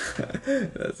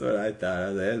 that's what I thought. I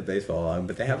was like, it's baseball long,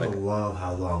 but they have I like... love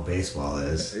how long baseball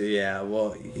is. Yeah,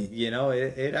 well,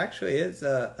 it actually is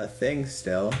a thing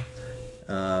still.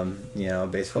 Who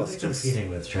Baseball's are they just... competing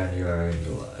with January and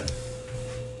July?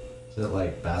 Is it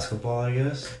like basketball, I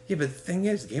guess? Yeah, but the thing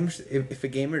is, gamers, if a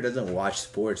gamer doesn't watch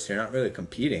sports, they're not really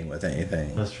competing with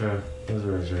anything. That's true. That's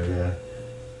very true, yeah.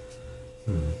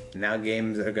 Now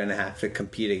games are going to have to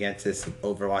compete against this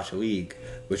Overwatch League,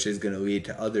 which is going to lead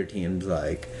to other teams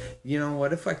like,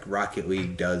 what if like Rocket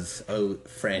League does a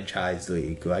franchise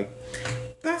league? Like,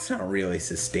 that's not really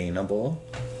sustainable.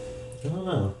 I don't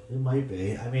know. It might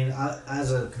be. I mean,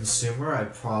 as a consumer, I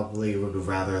probably would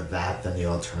rather that than the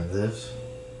alternatives,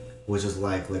 which is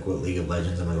like what League of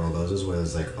Legends and like all those is, where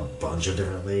there's like a bunch of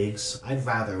different leagues. I'd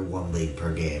rather one league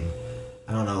per game.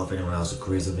 I don't know if anyone else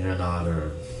agrees with me or not,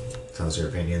 or tells their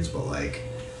opinions, but like,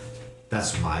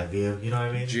 that's my view. You know what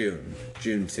I mean? June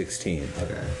 16th.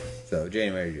 Okay. So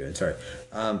January, June. Sorry.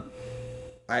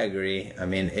 I agree. I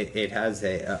mean, it has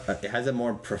a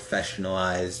more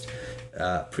professionalized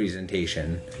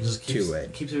presentation It just keeps, to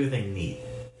it. keeps everything neat.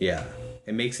 Yeah,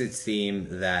 it makes it seem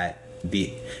that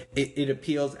it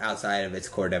appeals outside of its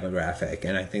core demographic,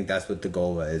 and I think that's what the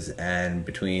goal is. And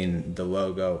between the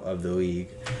logo of the league,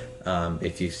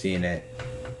 if you've seen it,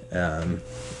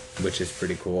 which is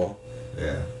pretty cool.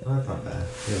 Yeah. Well, that's not bad.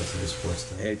 Yeah, it's like a sports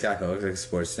thing. Exactly, it looks like a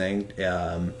sports thing.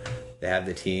 They have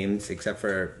the teams,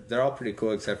 they're all pretty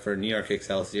cool, except for New York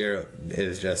Excelsior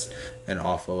is just an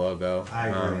awful logo. I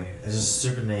agree. It's just a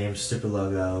stupid name, stupid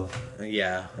logo.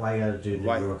 Yeah. Why you gotta do New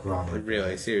York wrong? Like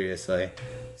Really, seriously.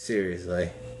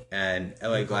 And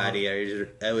LA Gladiators,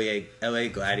 LA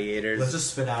Gladiators. Let's just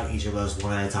spit out each of those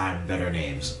one at a time. Better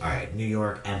names. All right, New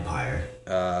York Empire.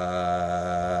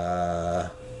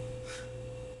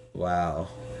 Wow.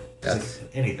 That's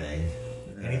Like anything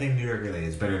New York related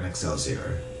is better than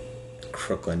Excelsior.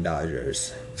 Crooklyn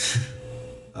Dodgers.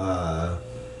 The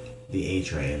A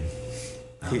Train.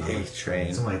 The A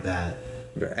Train. Something like that.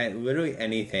 Literally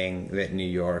anything that New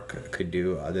York could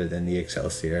do other than the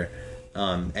Excelsior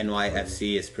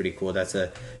NYFC is pretty cool. That's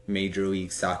a Major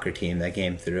League Soccer team that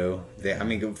came through.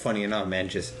 Funny enough,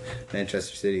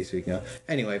 Manchester City, speaking of.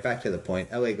 Anyway, back to the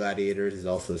point. LA Gladiators is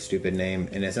also a stupid name,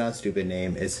 and it's not a stupid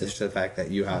name. It's just the fact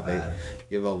that you have a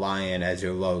lion as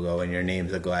your logo, and your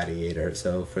name's a gladiator.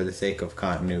 So for the sake of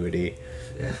continuity,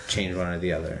 change one or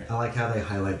the other. I like how they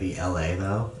highlight the LA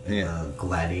though. The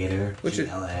Gladiator. Which is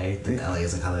LA. The LA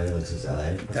is like how they looks as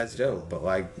LA. That's dope, but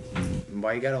like,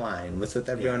 why you got a lion? What's with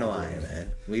everyone a lion,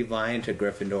 man? Leave lion to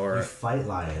Gryffindor. You fight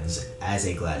lions as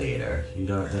a gladiator.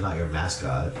 They're not your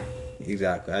mascot.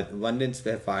 Exactly. London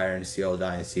Spitfire and Seal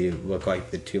Dynasty look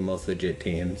like the two most legit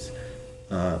teams.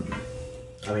 I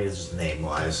mean, it's just name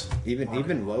wise.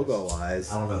 Even logo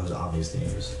wise. I don't know who's Omni's team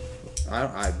is.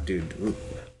 Dude,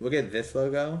 look at this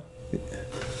logo.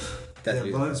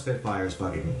 London Spitfire is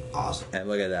fucking awesome. And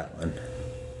look at that one.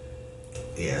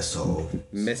 Yeah, so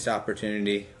missed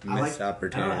opportunity. I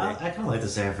kind of like the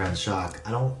San Fran Shock.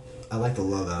 I like the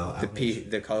logo.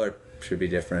 The color should be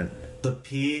different. The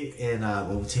P in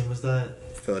what team was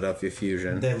that? Philadelphia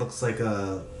Fusion. That looks like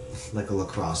a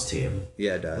lacrosse team.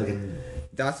 Yeah, it does.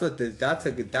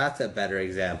 That's a better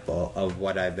example of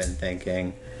what I've been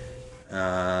thinking.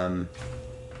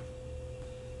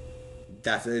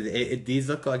 These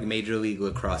look like Major League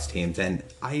Lacrosse teams, and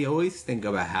I always think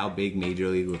about how big Major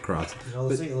League Lacrosse.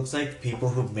 It looks like people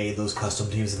who made those custom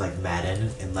teams in like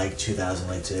Madden in like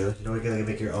 2002. You know, you can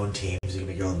make your own teams, you can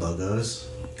make your own logos,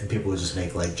 and people would just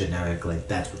make like generic. Like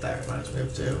that's what that reminds me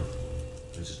of too.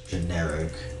 It's just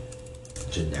generic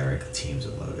teams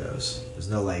and logos. There's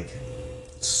no like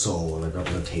soul or like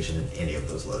representation in any of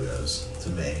those logos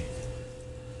to me.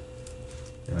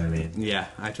 You know what I mean? Yeah,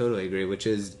 I totally agree, which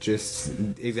is just,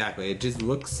 exactly, it just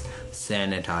looks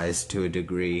sanitized to a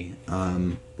degree,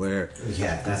 where...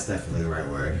 Yeah, that's definitely the right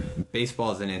word.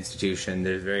 Baseball is an institution,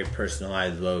 there's very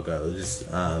personalized logos,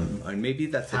 and maybe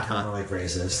that's the time... I like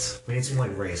racist. We need some,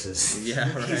 like, racist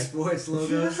yeah, right. sports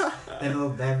logos,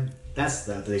 and then that's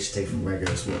that they should take from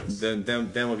regular sports. Then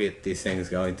we'll get these things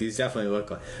going. These definitely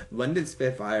look like... London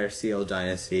Spitfire, CL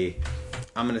Dynasty,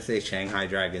 I'm going to say Shanghai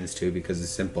Dragons, too, because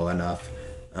it's simple enough.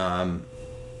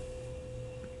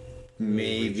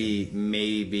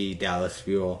 Maybe Dallas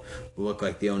Fuel look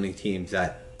like the only teams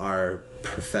that are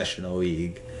professional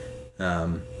league. I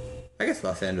guess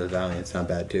Los Angeles Valiant's not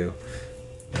bad too.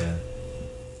 Yeah.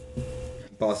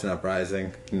 Boston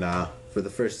Uprising, nah. For the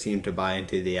first team to buy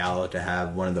into the Owl to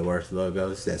have one of the worst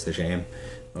logos, that's a shame.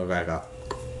 Look like a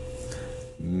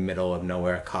middle of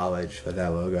nowhere college with that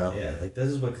logo. Yeah, like this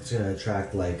is what's gonna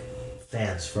attract like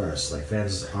fans first. Like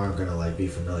fans aren't gonna like be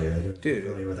familiar. Dude,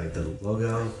 familiar with like the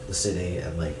logo, the city,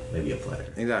 and like maybe a player.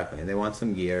 Exactly. They want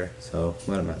some gear, so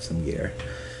let them have some gear.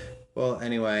 Well,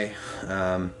 anyway,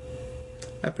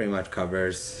 that pretty much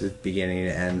covers the beginning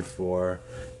to end for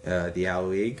the Owl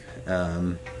League.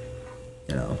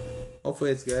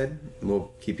 Hopefully it's good. We'll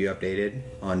keep you updated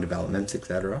on developments,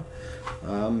 etc.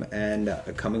 And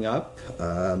coming up,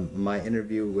 my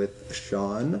interview with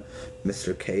Sean,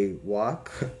 Mr. K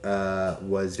Walk,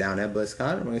 was down at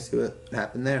BlizzCon. We're going to see what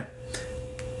happened there.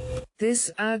 This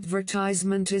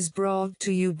advertisement is brought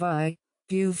to you by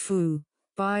Bufu.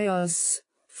 By us.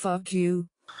 Fuck you.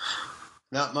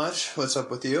 Not much. What's up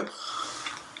with you?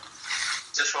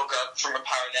 Just woke up from a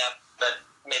power nap that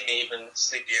made me even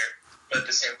sleepier. But at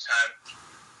the same time, I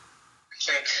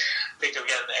think you'll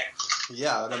get there.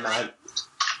 Yeah, I would imagine.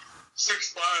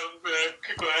 6 miles, man.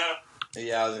 Kick my ass.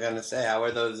 Yeah, I was going to say, how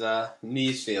are those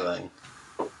knees feeling?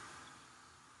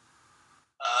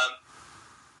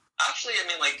 Actually, I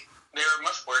mean, like, they were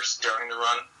much worse during the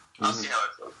run. I'll see how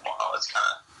it feels tomorrow. It's kind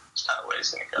of the way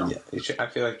it's going to go. Yeah, I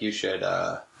feel like you should,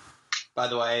 by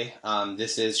the way,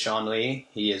 this is Sean Lee.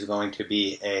 He is going to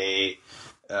be a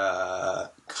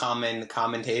common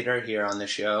commentator here on the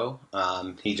show.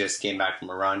 He just came back from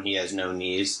a run. He has no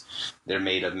knees. They're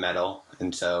made of metal,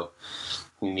 and so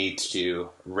he needs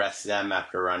to rest them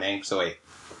after running. So wait,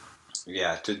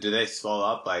 yeah, do they swell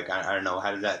up? Like, I don't know,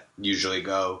 how does that usually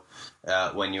go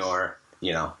when you're,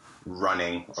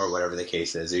 running or whatever the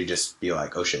case is? Or you just be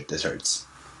like, oh shit, this hurts?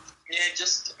 Yeah,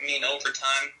 over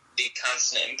time, the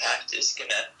constant impact is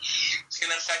gonna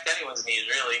affect anyone's knees,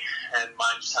 really, and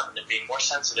mine just happen to be more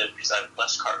sensitive because I have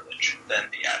less cartilage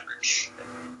than the average.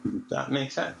 That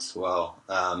makes sense. Well,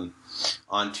 on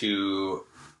to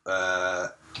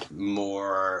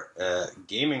more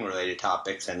gaming related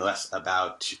topics and less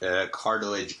about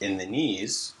cartilage in the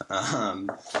knees. Sean,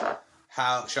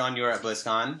 you were at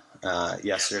BlizzCon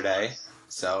yesterday,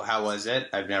 so how was it?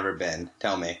 I've never been.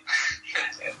 Tell me.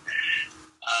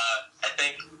 I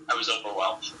think I was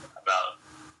overwhelmed about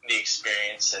the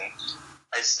experience and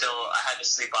I had to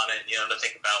sleep on it, to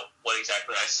think about what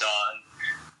exactly I saw and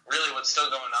really what's still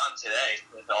going on today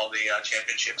with all the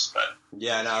championships. But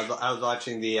yeah, no, I was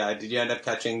watching the. Did you end up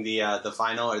catching the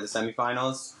final or the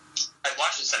semifinals? I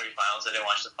watched the semifinals. I didn't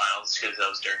watch the finals because that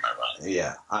was during my run.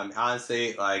 Yeah,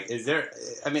 honestly, like, is there?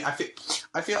 I mean,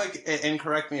 I feel like, and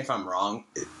correct me if I'm wrong.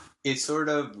 It's sort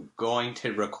of going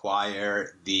to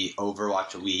require the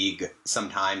Overwatch League some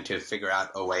time to figure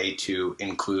out a way to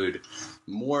include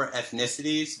more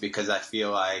ethnicities, because I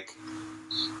feel like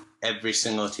every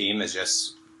single team is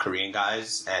just Korean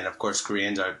guys, and of course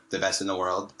Koreans are the best in the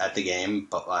world at the game,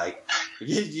 but like,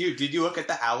 did you look at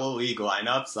the Owl League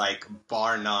lineups? Like,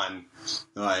 bar none.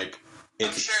 Like,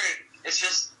 I'm sure it's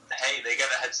just, hey, they got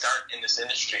a head start in this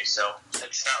industry, so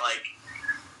it's not like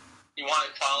you want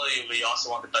equality, but you also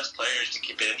want the best players to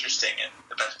keep it interesting, and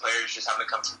the best players just happen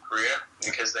to come from Korea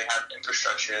because they have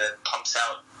infrastructure that pumps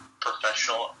out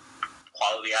professional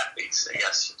quality athletes, I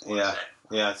guess. Yeah,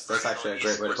 yeah, that's actually a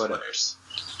great way to put it. Players.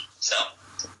 So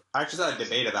I actually saw a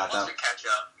debate about once that. we catch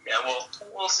up, yeah,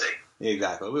 we'll see.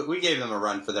 Exactly. We gave them a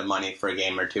run for their money for a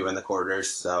game or two in the quarters,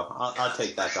 so I'll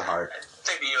take that to heart. I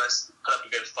think the U.S. put up a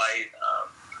good fight.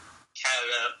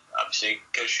 Canada, obviously,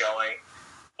 good showing,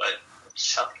 but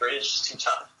South Korea is just too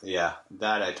tough. Yeah,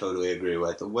 that I totally agree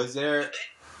with. Was there? Did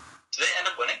they end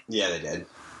up winning? Yeah, they did.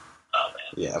 Oh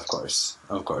man. Yeah, of course.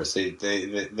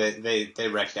 They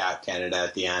wrecked out Canada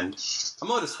at the end. I'm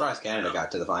a little surprised Canada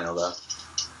got to the final though.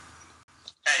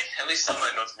 Hey, at least someone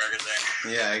in North America's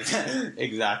there. Yeah,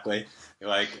 exactly.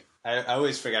 Like, I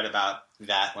always forget about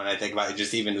that when I think about it,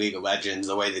 just even League of Legends,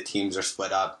 the way the teams are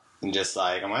split up. And just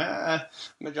like, I'm like,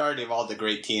 majority of all the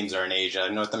great teams are in Asia.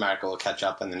 North America will catch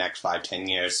up in the next 5-10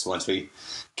 years once we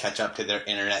catch up to their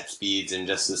internet speeds and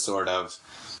just the sort of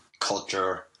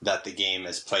culture that the game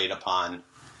is played upon.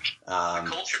 The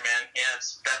culture, man. Yeah,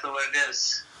 it's exactly what it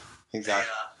is.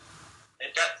 Exactly.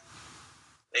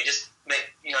 They just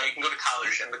make, you can go to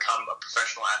college and become a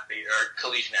professional athlete or a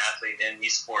collegiate athlete in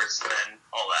esports and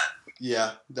all that.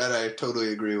 Yeah, that I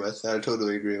totally agree with.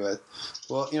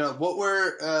 Well,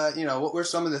 what were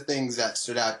some of the things that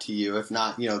stood out to you? If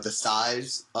not, the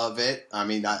size of it. I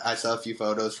mean, I saw a few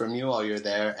photos from you while you're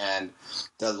there, and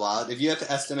that's wild. If you had to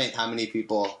estimate how many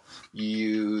people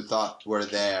you thought were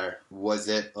there, was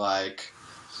it like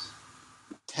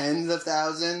tens of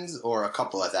thousands or a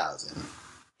couple of thousand?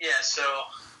 Yeah, so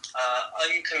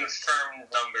unconfirmed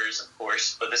numbers, of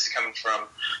course, but this is coming from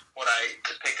what I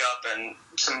could pick up and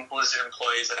some Blizzard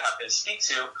employees that I happened to speak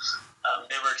to.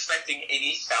 They were expecting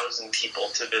 80,000 people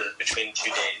to visit between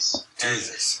 2 days.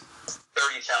 Jesus.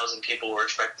 30,000 people were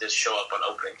expected to show up on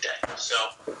opening day. So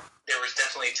there was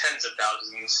definitely tens of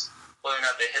thousands. Whether or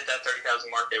not they hit that 30,000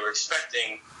 mark they were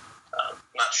expecting,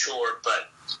 not sure,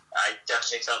 but I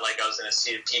definitely felt like I was in a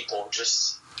sea of people.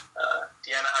 Just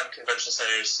the Anaheim Convention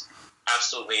Center is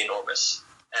absolutely enormous.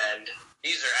 And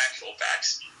these are actual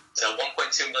facts. It's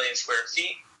 1.2 million square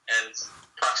feet and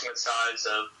approximate size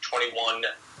of 21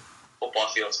 football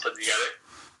fields put together.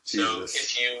 Jesus. So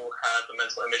if you have a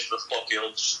mental image of a football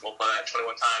field, just multiply that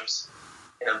 21 times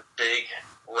in a big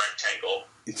rectangle.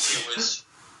 It was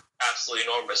absolutely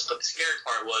enormous. But the scary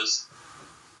part was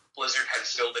Blizzard had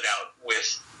filled it out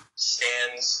with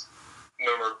stands,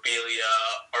 memorabilia,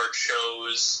 art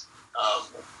shows,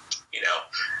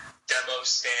 demo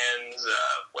stands,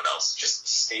 what else? Just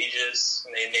stages.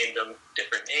 And they named them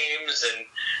different names, and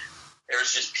there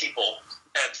was just people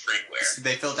everywhere. So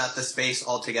they filled out the space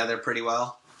altogether pretty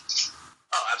well?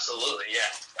 Oh, absolutely,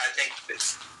 yeah. I think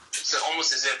it's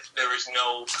almost as if there was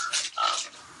no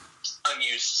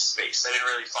unused space. I didn't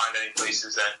really find any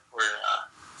places that were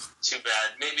too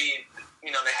bad. Maybe, they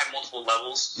had multiple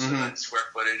levels, so that square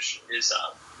footage is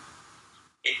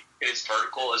it is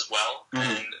vertical as well,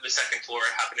 and the second floor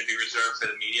happened to be reserved for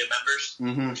the media members,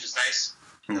 which is nice.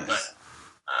 But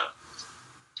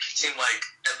it seemed like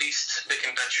at least the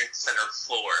convention center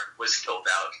floor was filled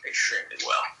out extremely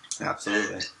well.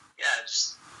 Absolutely. And,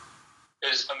 it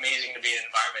was amazing to be in an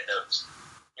environment of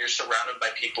you're surrounded by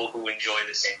people who enjoy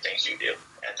the same things you do,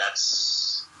 and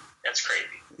that's crazy.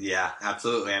 Yeah,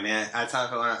 absolutely. I mean, that's how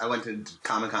I went to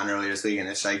Comic-Con earlier this week, and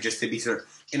it's like just to be sort of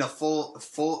in a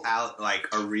full out like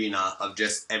arena of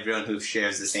just everyone who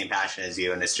shares the same passion as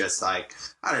you, and it's just like,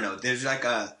 I don't know, there's like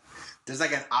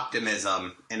an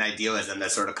optimism and idealism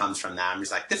that sort of comes from that. I'm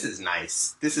just like, this is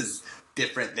nice. This is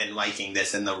different than liking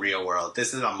this in the real world.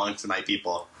 This is amongst my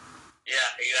people. Yeah,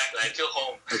 exactly. I feel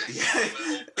home.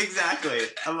 Yeah, exactly.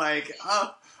 I'm like,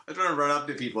 I just want to run up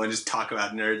to people and just talk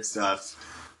about nerd stuff.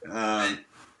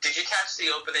 Did you catch the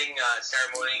opening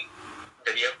ceremony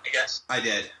video, I guess? I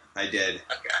did. Okay.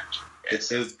 Yeah,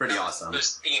 It was pretty awesome.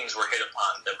 Those themes were hit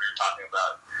upon that we were talking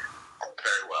about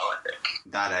very well, I think.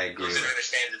 That I agree Blizzard with.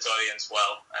 understands its audience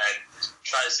well and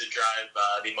tries to drive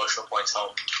the emotional points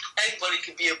home. Anybody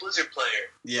could be a Blizzard player.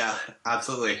 Yeah,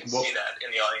 absolutely. You can see that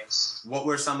in the audience. What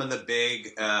were some of the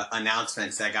big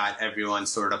announcements that got everyone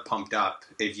sort of pumped up,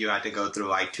 if you had to go through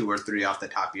like 2 or 3 off the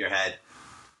top of your head?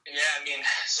 Yeah, I mean,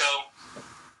 so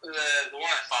the one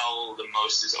I follow the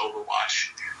most is Overwatch.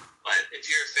 But if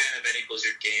you're a fan of any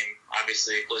Blizzard game,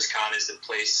 obviously BlizzCon is the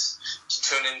place to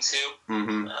tune into.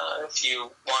 Mm-hmm. If you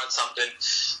want something,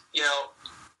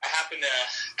 I happened to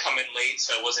come in late,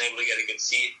 so I wasn't able to get a good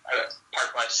seat. I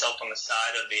parked myself on the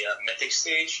side of the Mythic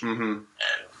stage, Mm-hmm.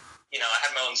 and I had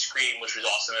my own screen, which was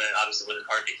awesome, and it obviously wasn't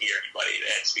hard to hear anybody.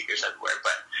 They had speakers everywhere,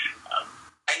 but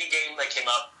any game that came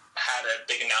up had a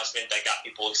big announcement that got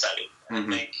people excited. And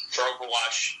Mm-hmm. I think for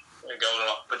Overwatch, going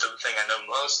up with the thing I know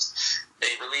most, they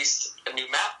released a new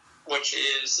map, which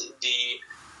is the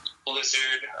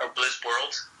Blizzard or Blizz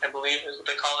World, I believe is what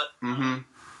they call it. Mm-hmm.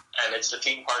 And it's the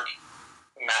theme park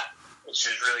map, which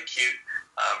is really cute,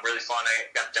 really fun. I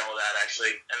got done with that actually.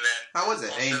 And then How was it?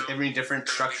 also, Any different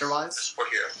the structure-wise? Sport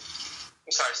Hero.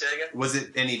 I'm sorry, say that again? Was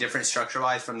it any different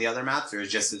structure-wise from the other maps, or is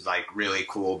it just as like really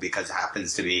cool because it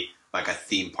happens to be like a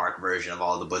theme park version of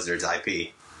all the Blizzard's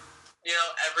IP?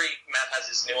 Every map has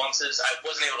its nuances. I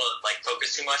wasn't able to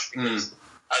focus too much because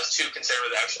I was too concerned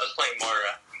with I was playing more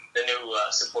the new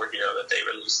support hero that they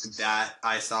released. That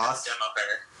I saw. Demo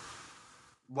pair.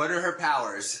 What are her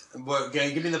powers?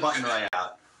 Give me the button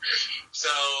layout. So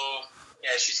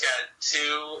yeah, she's got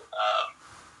two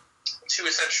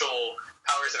essential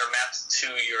powers that are mapped to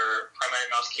your primary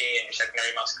mouse key and your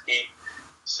secondary mouse key.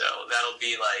 So that'll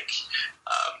be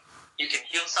you can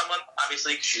heal someone,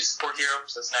 obviously, because she's a support hero,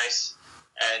 so that's nice.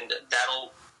 And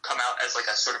that'll come out as a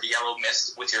sort of yellow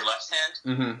mist with your left hand.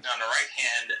 Mm-hmm. And on the right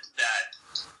hand,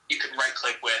 that you can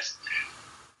right-click with.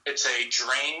 It's a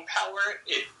drain power.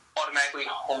 It automatically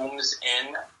homes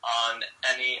in on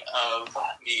any of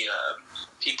the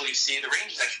people you see. The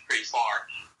range is actually pretty far,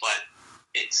 but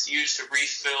it's used to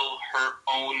refill her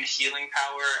own healing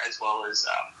power, as well as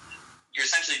you're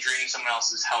essentially draining someone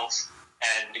else's health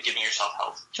and giving yourself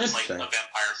health, just like a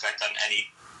vampire effect on any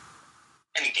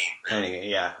game.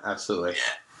 Really. Yeah, absolutely.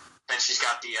 Yeah. Then she's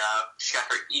got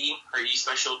her E. Her E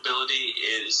special ability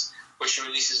is where she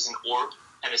releases an orb,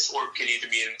 and this orb could either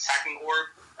be an attacking orb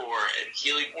or a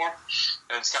healing orb.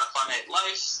 And it's got a finite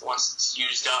life. Once it's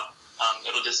used up,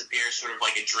 it'll disappear, sort of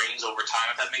like it drains over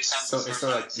time, if that makes sense. So it's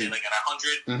sort of say at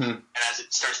 100, Mm-hmm. and as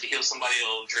it starts to heal somebody,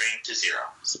 it'll drain to 0.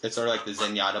 It's sort of like the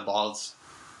Zenyatta balls.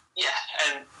 Yeah,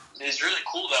 and it's really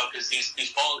cool though because these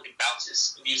balls, it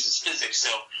bounces. It uses physics. So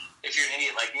if you're an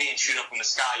idiot like me and shoot up in the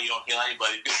sky, you don't heal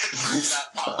anybody because you're not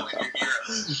following your hero.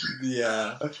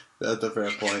 Yeah, that's a fair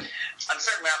point. On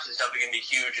certain maps, it's definitely going to be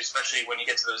huge, especially when you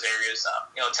get to those areas,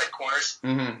 tight corners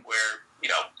Mm-hmm. where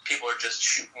people are just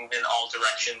shooting in all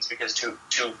directions because two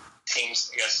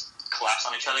teams, I guess, collapse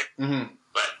on each other. Mm-hmm.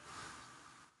 But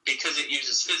because it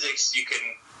uses physics, you can,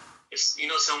 if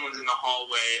someone's in the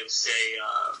hallway of, say,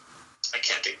 I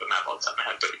can't think of the map off the top of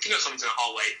my head, but if someone's in the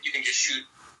hallway, you can just shoot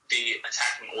the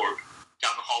attacking orb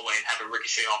down the hallway and have it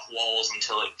ricochet off walls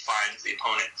until it finds the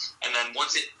opponent. And then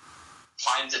once it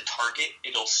finds a target,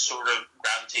 it'll sort of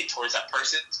gravitate towards that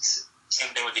person.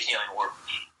 Same thing with the healing orb.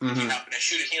 If you happen to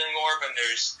shoot a healing orb and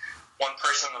there's one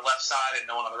person on the left side and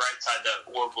no one on the right side,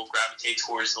 the orb will gravitate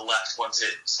towards the left once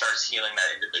it starts healing that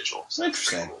individual. So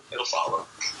Interesting. it's pretty cool. It'll follow.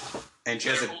 And she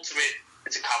has Their ultimate,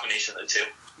 it's a combination of the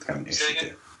two. Say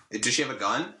again? Does she have a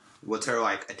gun? What's her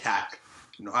attack?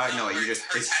 No, you just.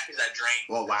 Her attack is that drain.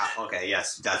 Well, wow. Okay,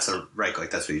 yes, that's a right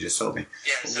click. That's what you just told me.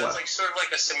 Yeah, so it's sort of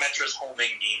like a Symmetra's homing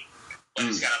game, but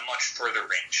it's got a much further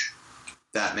range.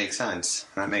 That makes sense.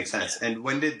 And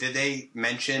when did they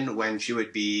mention when she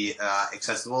would be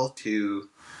accessible to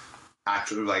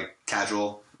actual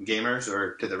casual gamers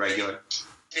or to the regular?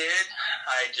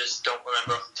 I just don't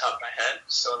remember off the top of my head,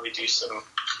 so let me do some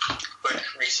quick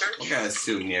research. I'm gonna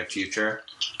assume near future.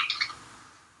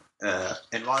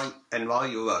 And while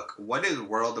you look, what is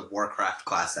World of Warcraft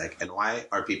Classic, and why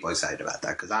are people excited about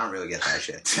that? Because I don't really get that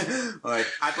shit.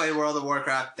 I played World of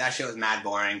Warcraft. That shit was mad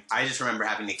boring. I just remember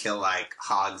having to kill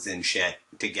hogs and shit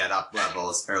to get up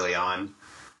levels early on.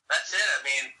 That's it. I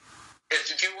mean,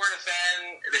 if you weren't a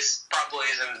fan, this probably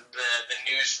isn't the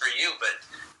news for you, but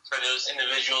for those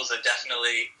individuals that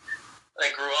definitely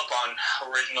grew up on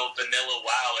original vanilla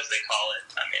WoW, as they call it.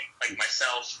 I mean, like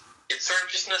myself, it's sort of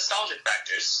just nostalgic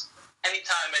factors.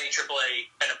 Anytime any AAA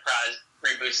enterprise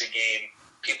reboots a game,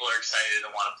 people are excited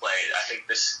and want to play it. I think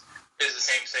this is the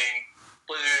same thing.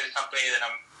 Blizzard is a company that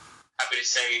I'm happy to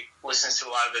say, listens to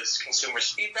a lot of its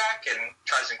consumers' feedback and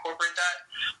tries to incorporate that.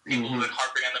 People have been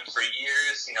harping on them for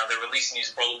years. They're releasing these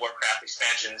World of Warcraft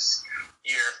expansions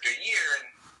year after year, and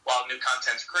while new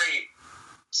content's great,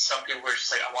 some people were just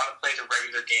like, I want to play the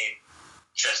regular game.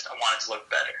 I want it to look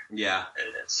better. Yeah.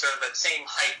 It's sort of that same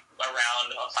hype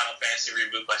around a Final Fantasy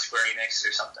reboot by Square Enix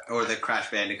or something. Or the Crash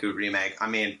Bandicoot remake. I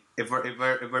mean, if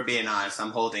we're being honest,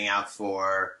 I'm holding out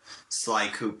for Sly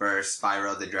Cooper,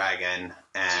 Spyro the Dragon,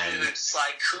 and Dude,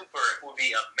 Sly Cooper would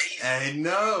be amazing. I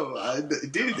know,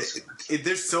 dude.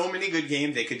 There's so many good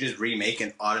games they could just remake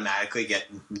and automatically get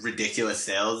ridiculous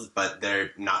sales, but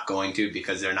they're not going to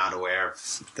because they're not aware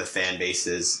of the fan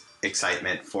base's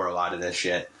excitement for a lot of this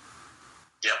shit.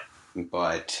 Yep.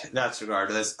 But that's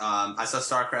regardless. I saw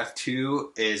StarCraft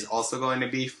 2 is also going to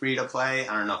be free to play.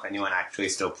 I don't know if anyone actually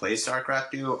still plays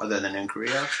StarCraft 2 other than in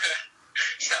Korea.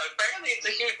 So apparently it's a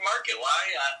huge market.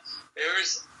 Why?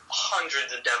 There's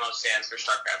hundreds of demo stands for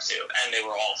StarCraft 2, and they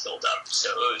were all filled up. So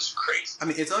it was crazy. I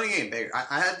mean, it's only getting bigger.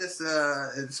 I had this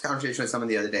conversation with someone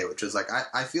the other day, which was like,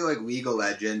 I feel like League of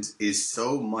Legends is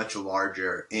so much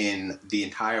larger in the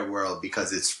entire world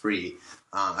because it's free.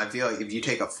 I feel like if you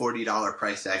take a $40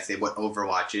 price tag, say what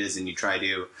Overwatch is, and you try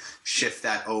to shift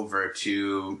that over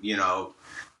to,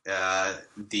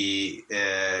 the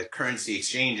currency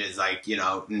exchanges,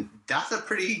 that's a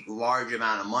pretty large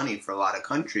amount of money for a lot of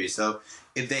countries. So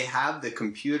if they have the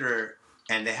computer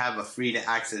and they have a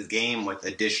free-to-access game with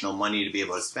additional money to be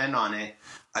able to spend on it,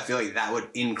 I feel like that would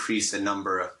increase the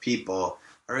number of people.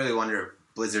 I really wonder if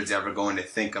Blizzard's ever going to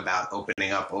think about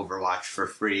opening up Overwatch for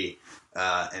free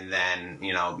and then,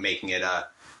 making it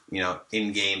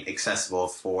in-game accessible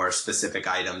for specific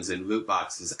items and loot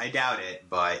boxes. I doubt it,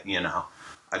 but,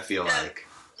 I feel like...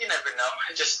 You never know.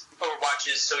 Overwatch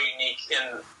is so unique,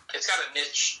 and it's got a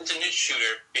niche. It's a niche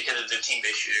shooter because it's a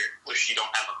team-based shooter, which you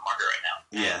don't have on the market right now.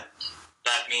 Yeah.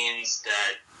 That means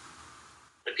that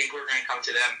the people are going to come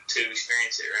to them to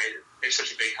experience it, right? They're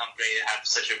such a big company, they have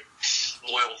such a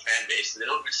loyal fan base, they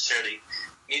don't necessarily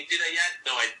need to do that yet,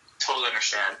 though I totally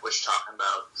understand what you're talking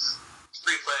about.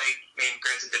 Free play, I mean,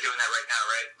 granted, they're doing that right now,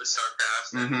 right? With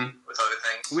StarCraft and with other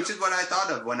things. So. Which is what I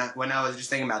thought of when I was just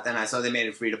thinking about that, and I saw they made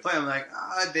it free to play. I'm like,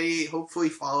 they hopefully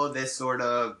follow this sort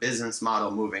of business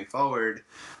model moving forward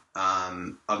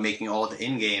of making all the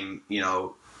in-game,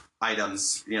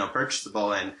 items,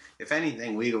 purchasable. And if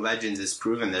anything, League of Legends has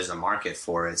proven there's a market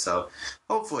for it. So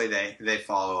hopefully they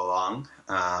follow along.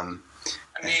 I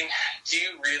mean, do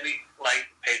you really like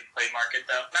pay-to-play market,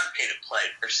 though? Not pay-to-play,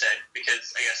 per se,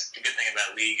 because I guess the good thing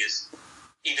about League is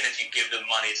even if you give them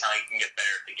money, it's not like you can get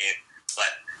better at the game.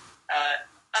 But, I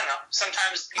don't know.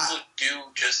 Sometimes people do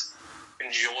just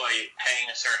enjoy paying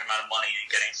a certain amount of money and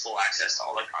getting full access to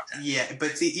all their content. Yeah,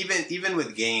 but see, even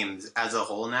with games as a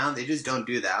whole now, they just don't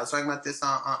do that. I was talking about this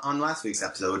on last week's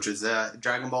episode, which was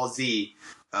Dragon Ball Z,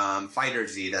 Fighter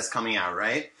Z that's coming out,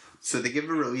 right? So they give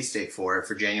a release date for it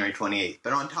for January 28th.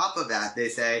 But on top of that, they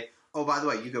say, oh, by the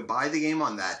way, you could buy the game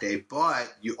on that day,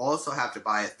 but you also have to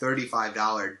buy a $35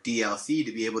 DLC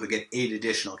to be able to get 8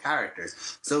 additional characters.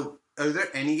 So are there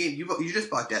any games? You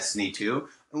just bought Destiny 2,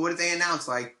 and what did they announce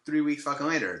 3 weeks fucking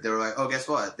later? They were like, oh, guess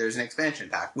what? There's an expansion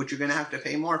pack, which you're going to have to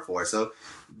pay more for. So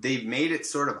they've made it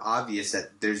sort of obvious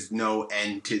that there's no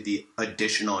end to the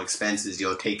additional expenses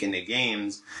you'll take into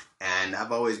games. And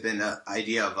I've always been the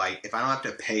idea of if I don't have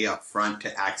to pay up front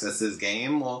to access this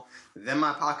game, well, then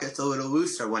my pocket's a little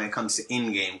looser when it comes to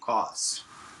in-game costs.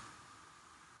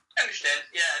 I understand,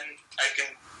 yeah, and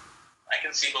I can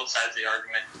see both sides of the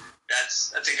argument. That's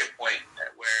a good point,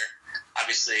 where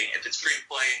obviously if it's free to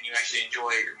play and you actually enjoy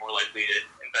it, you're more likely to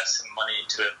invest some money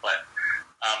into it. But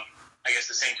I guess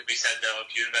the same could be said, though,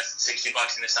 if you invested $60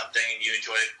 into something and you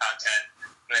enjoy the content,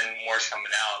 and then more's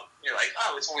coming out, you're like,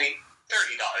 oh, it's only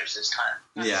 $30 this time,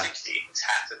 not $60. It's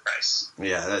half the price.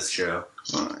 Yeah, that's true.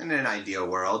 Well, in an ideal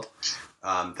world,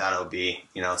 that'll be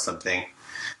something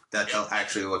that they'll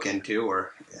actually look into,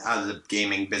 or as the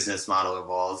gaming business model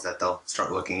evolves, that they'll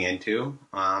start looking into.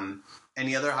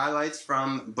 Any other highlights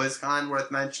from BlizzCon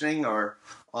worth mentioning, or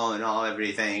all in all,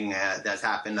 everything that's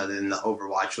happened other than the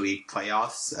Overwatch League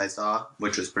playoffs I saw,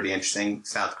 which was pretty interesting.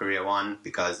 South Korea won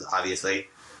because obviously.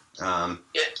 Yeah, that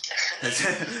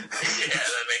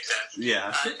makes sense.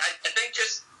 Yeah. I think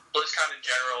just BlizzCon in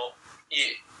general,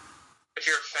 if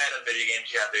you're a fan of video games,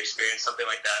 you have to experience something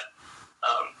like that.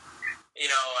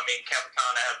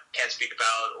 Capcom I can't speak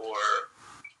about, or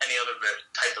any other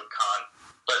type of con.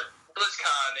 But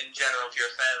BlizzCon in general, if you're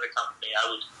a fan of the company, I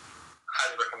would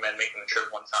highly recommend making the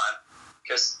trip one time.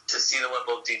 Because to see the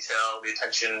level of detail, the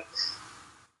attention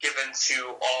given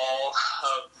to all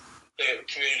of the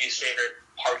community's favorite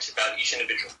parts about each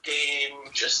individual game,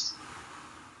 just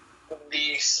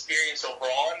the experience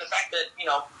overall, and the fact that, you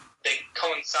know, they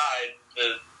coincide,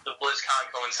 the BlizzCon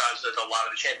coincides with a lot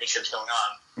of the championships going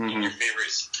on in your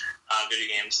favorite video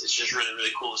games. It's just really,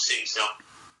 really cool to see. So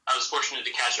I was fortunate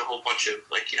to catch a whole bunch of,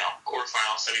 like, you know,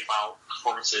 quarterfinal, semifinal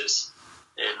performances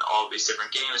in all of these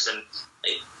different games, and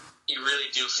you really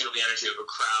do feel the energy of a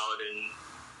crowd, and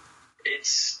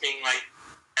it's being like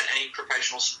at any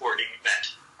professional sporting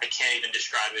event. I can't even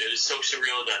describe it. It was so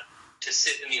surreal to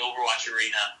sit in the Overwatch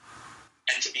arena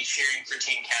and to be cheering for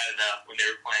Team Canada when they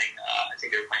were playing, I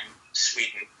think they were playing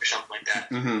Sweden or something like that.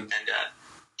 And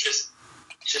just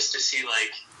to see,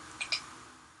 like,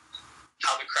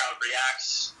 how the crowd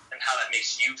reacts and how that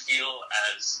makes you feel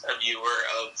as a viewer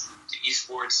of the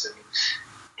esports, and,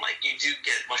 like, you do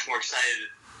get much more excited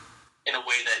in a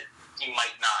way that you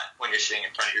might not when you're sitting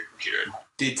in front of your computer.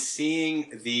 Did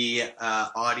seeing the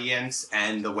audience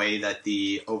and the way that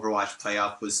the Overwatch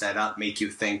playoff was set up make you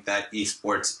think that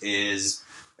esports is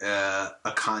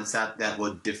a concept that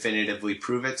will definitively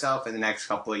prove itself in the next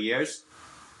couple of years?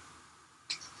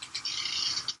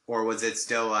 Or was it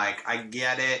still like, I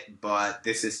get it, but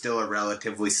this is still a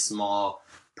relatively small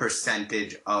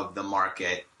percentage of the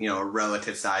market, you know, a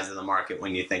relative size of the market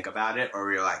when you think about it?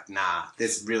 Or you're like, nah,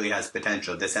 this really has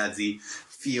potential. This has the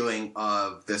feeling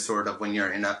of the sort of when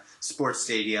you're in a sports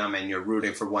stadium and you're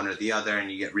rooting for one or the other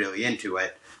and you get really into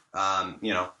it.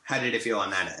 You know, how did it feel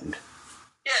on that end?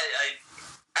 Yeah,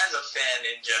 as a fan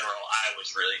in general, I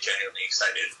was really genuinely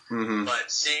excited. But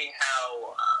seeing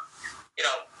how, you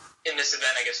know, in this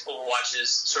event, I guess Overwatch is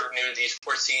sort of new to the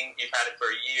esports scene. You've had it for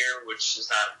a year, which is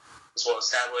not as well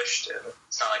established. And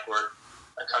it's not like we're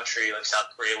a country like South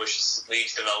Korea, which is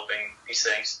leagues developing these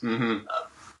things.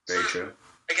 Very true.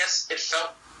 I guess it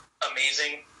felt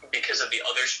amazing because of the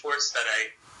other sports that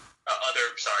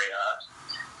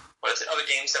other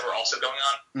games that were also going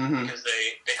on, because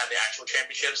they had the actual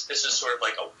championships. This is sort of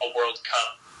like a World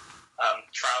Cup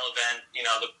trial event. You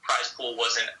know, the prize pool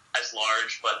wasn't as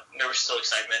large, but there was still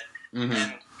excitement.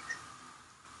 And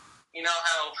you know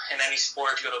how in any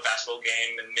sport, if you go to a basketball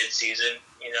game in mid-season,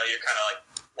 you know, you're kind of like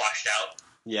washed out.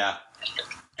 Yeah.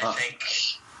 I think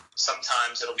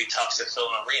sometimes it'll be tough to fill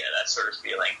an arena, that sort of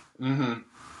feeling.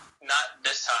 Not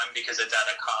this time, because it's at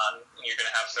a con, and you're going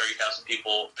to have 30,000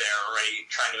 people there already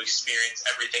trying to experience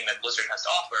everything that Blizzard has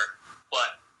to offer.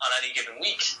 But on any given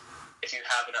week, if you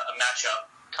have a matchup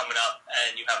coming up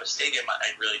and you have a stadium,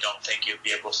 I really don't think you'd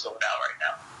be able to fill it out right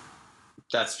now.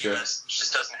 That's true. It just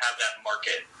doesn't have that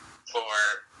market for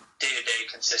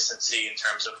day-to-day consistency in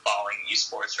terms of following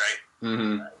esports, right?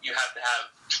 You have to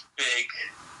have big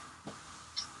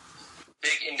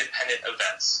independent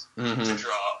events to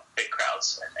draw big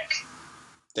crowds, I think.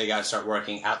 They got to start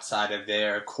working outside of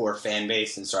their core fan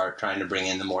base and start trying to bring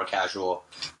in the more casual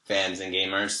fans and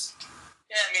gamers.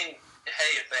 Yeah, I mean,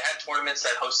 hey, if they had tournaments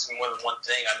that hosted more than one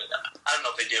thing, I mean, I don't know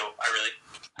if they do.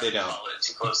 I don't follow it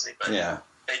too closely, but yeah,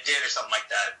 they did or something like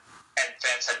that, and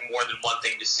fans had more than one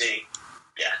thing to see.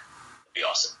 Yeah, it'd be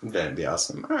awesome. That'd be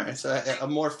awesome. All right, so a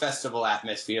more festival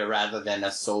atmosphere rather than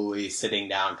a solely sitting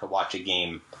down to watch a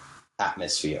game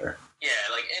atmosphere. Yeah,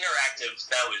 like interactive,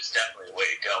 that was definitely the way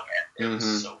to go, man. It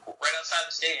was so cool. Right outside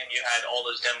the stadium, you had all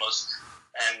those demos,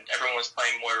 and everyone was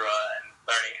playing Moira and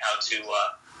learning how to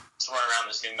run around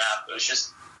this new map. It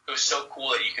was so cool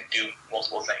that you could do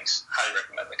multiple things. Highly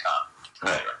recommend the con.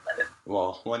 Highly recommend it.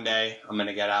 Well, one day I'm going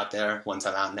to get out there once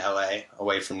I'm out in LA,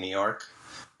 away from New York.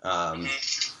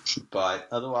 But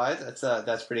otherwise,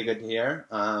 that's pretty good to hear.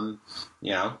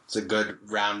 You know, it's a good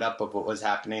roundup of what was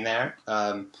happening there.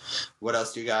 What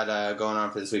else do you got going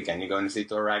on for this weekend? You going to see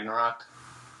Thor Ragnarok?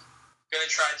 Gonna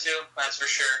try to, that's for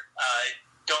sure. I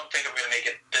don't think I'm gonna make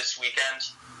it this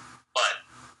weekend, but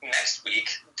next week,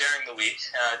 during the week,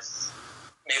 I'm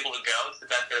able to go. It's the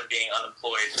benefit of being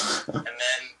unemployed. And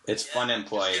then it's fun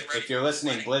employed. If you're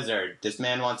listening, Blizzard, this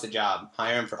man wants a job.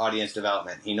 Hire him for audience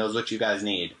development. He knows what you guys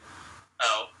need.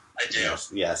 Oh, I do.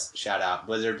 Yes. Shout out.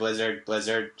 Blizzard,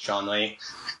 Sean Lee.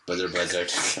 Blizzard.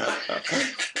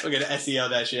 We're going to SEO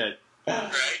that shit.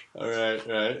 Right.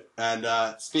 Right.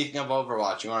 And speaking of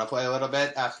Overwatch, you want to play a little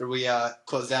bit after we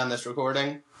close down this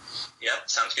recording? Yep,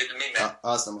 sounds good to me, man.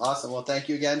 Awesome. Well, thank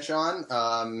you again, Sean.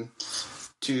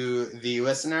 To the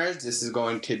listeners, this is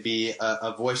going to be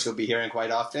a voice you'll be hearing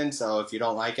quite often, so if you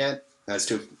don't like it, that's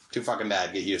too fucking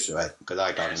bad. Get used to it, because I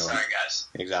like talking to him. Sorry, guys.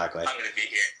 Exactly. I'm going to be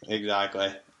here. Exactly.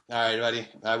 All right, buddy.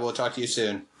 I will talk to you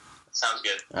soon. Sounds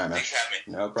good. All right, man. Thanks for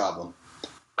having me. No problem.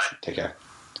 Bye. Take care.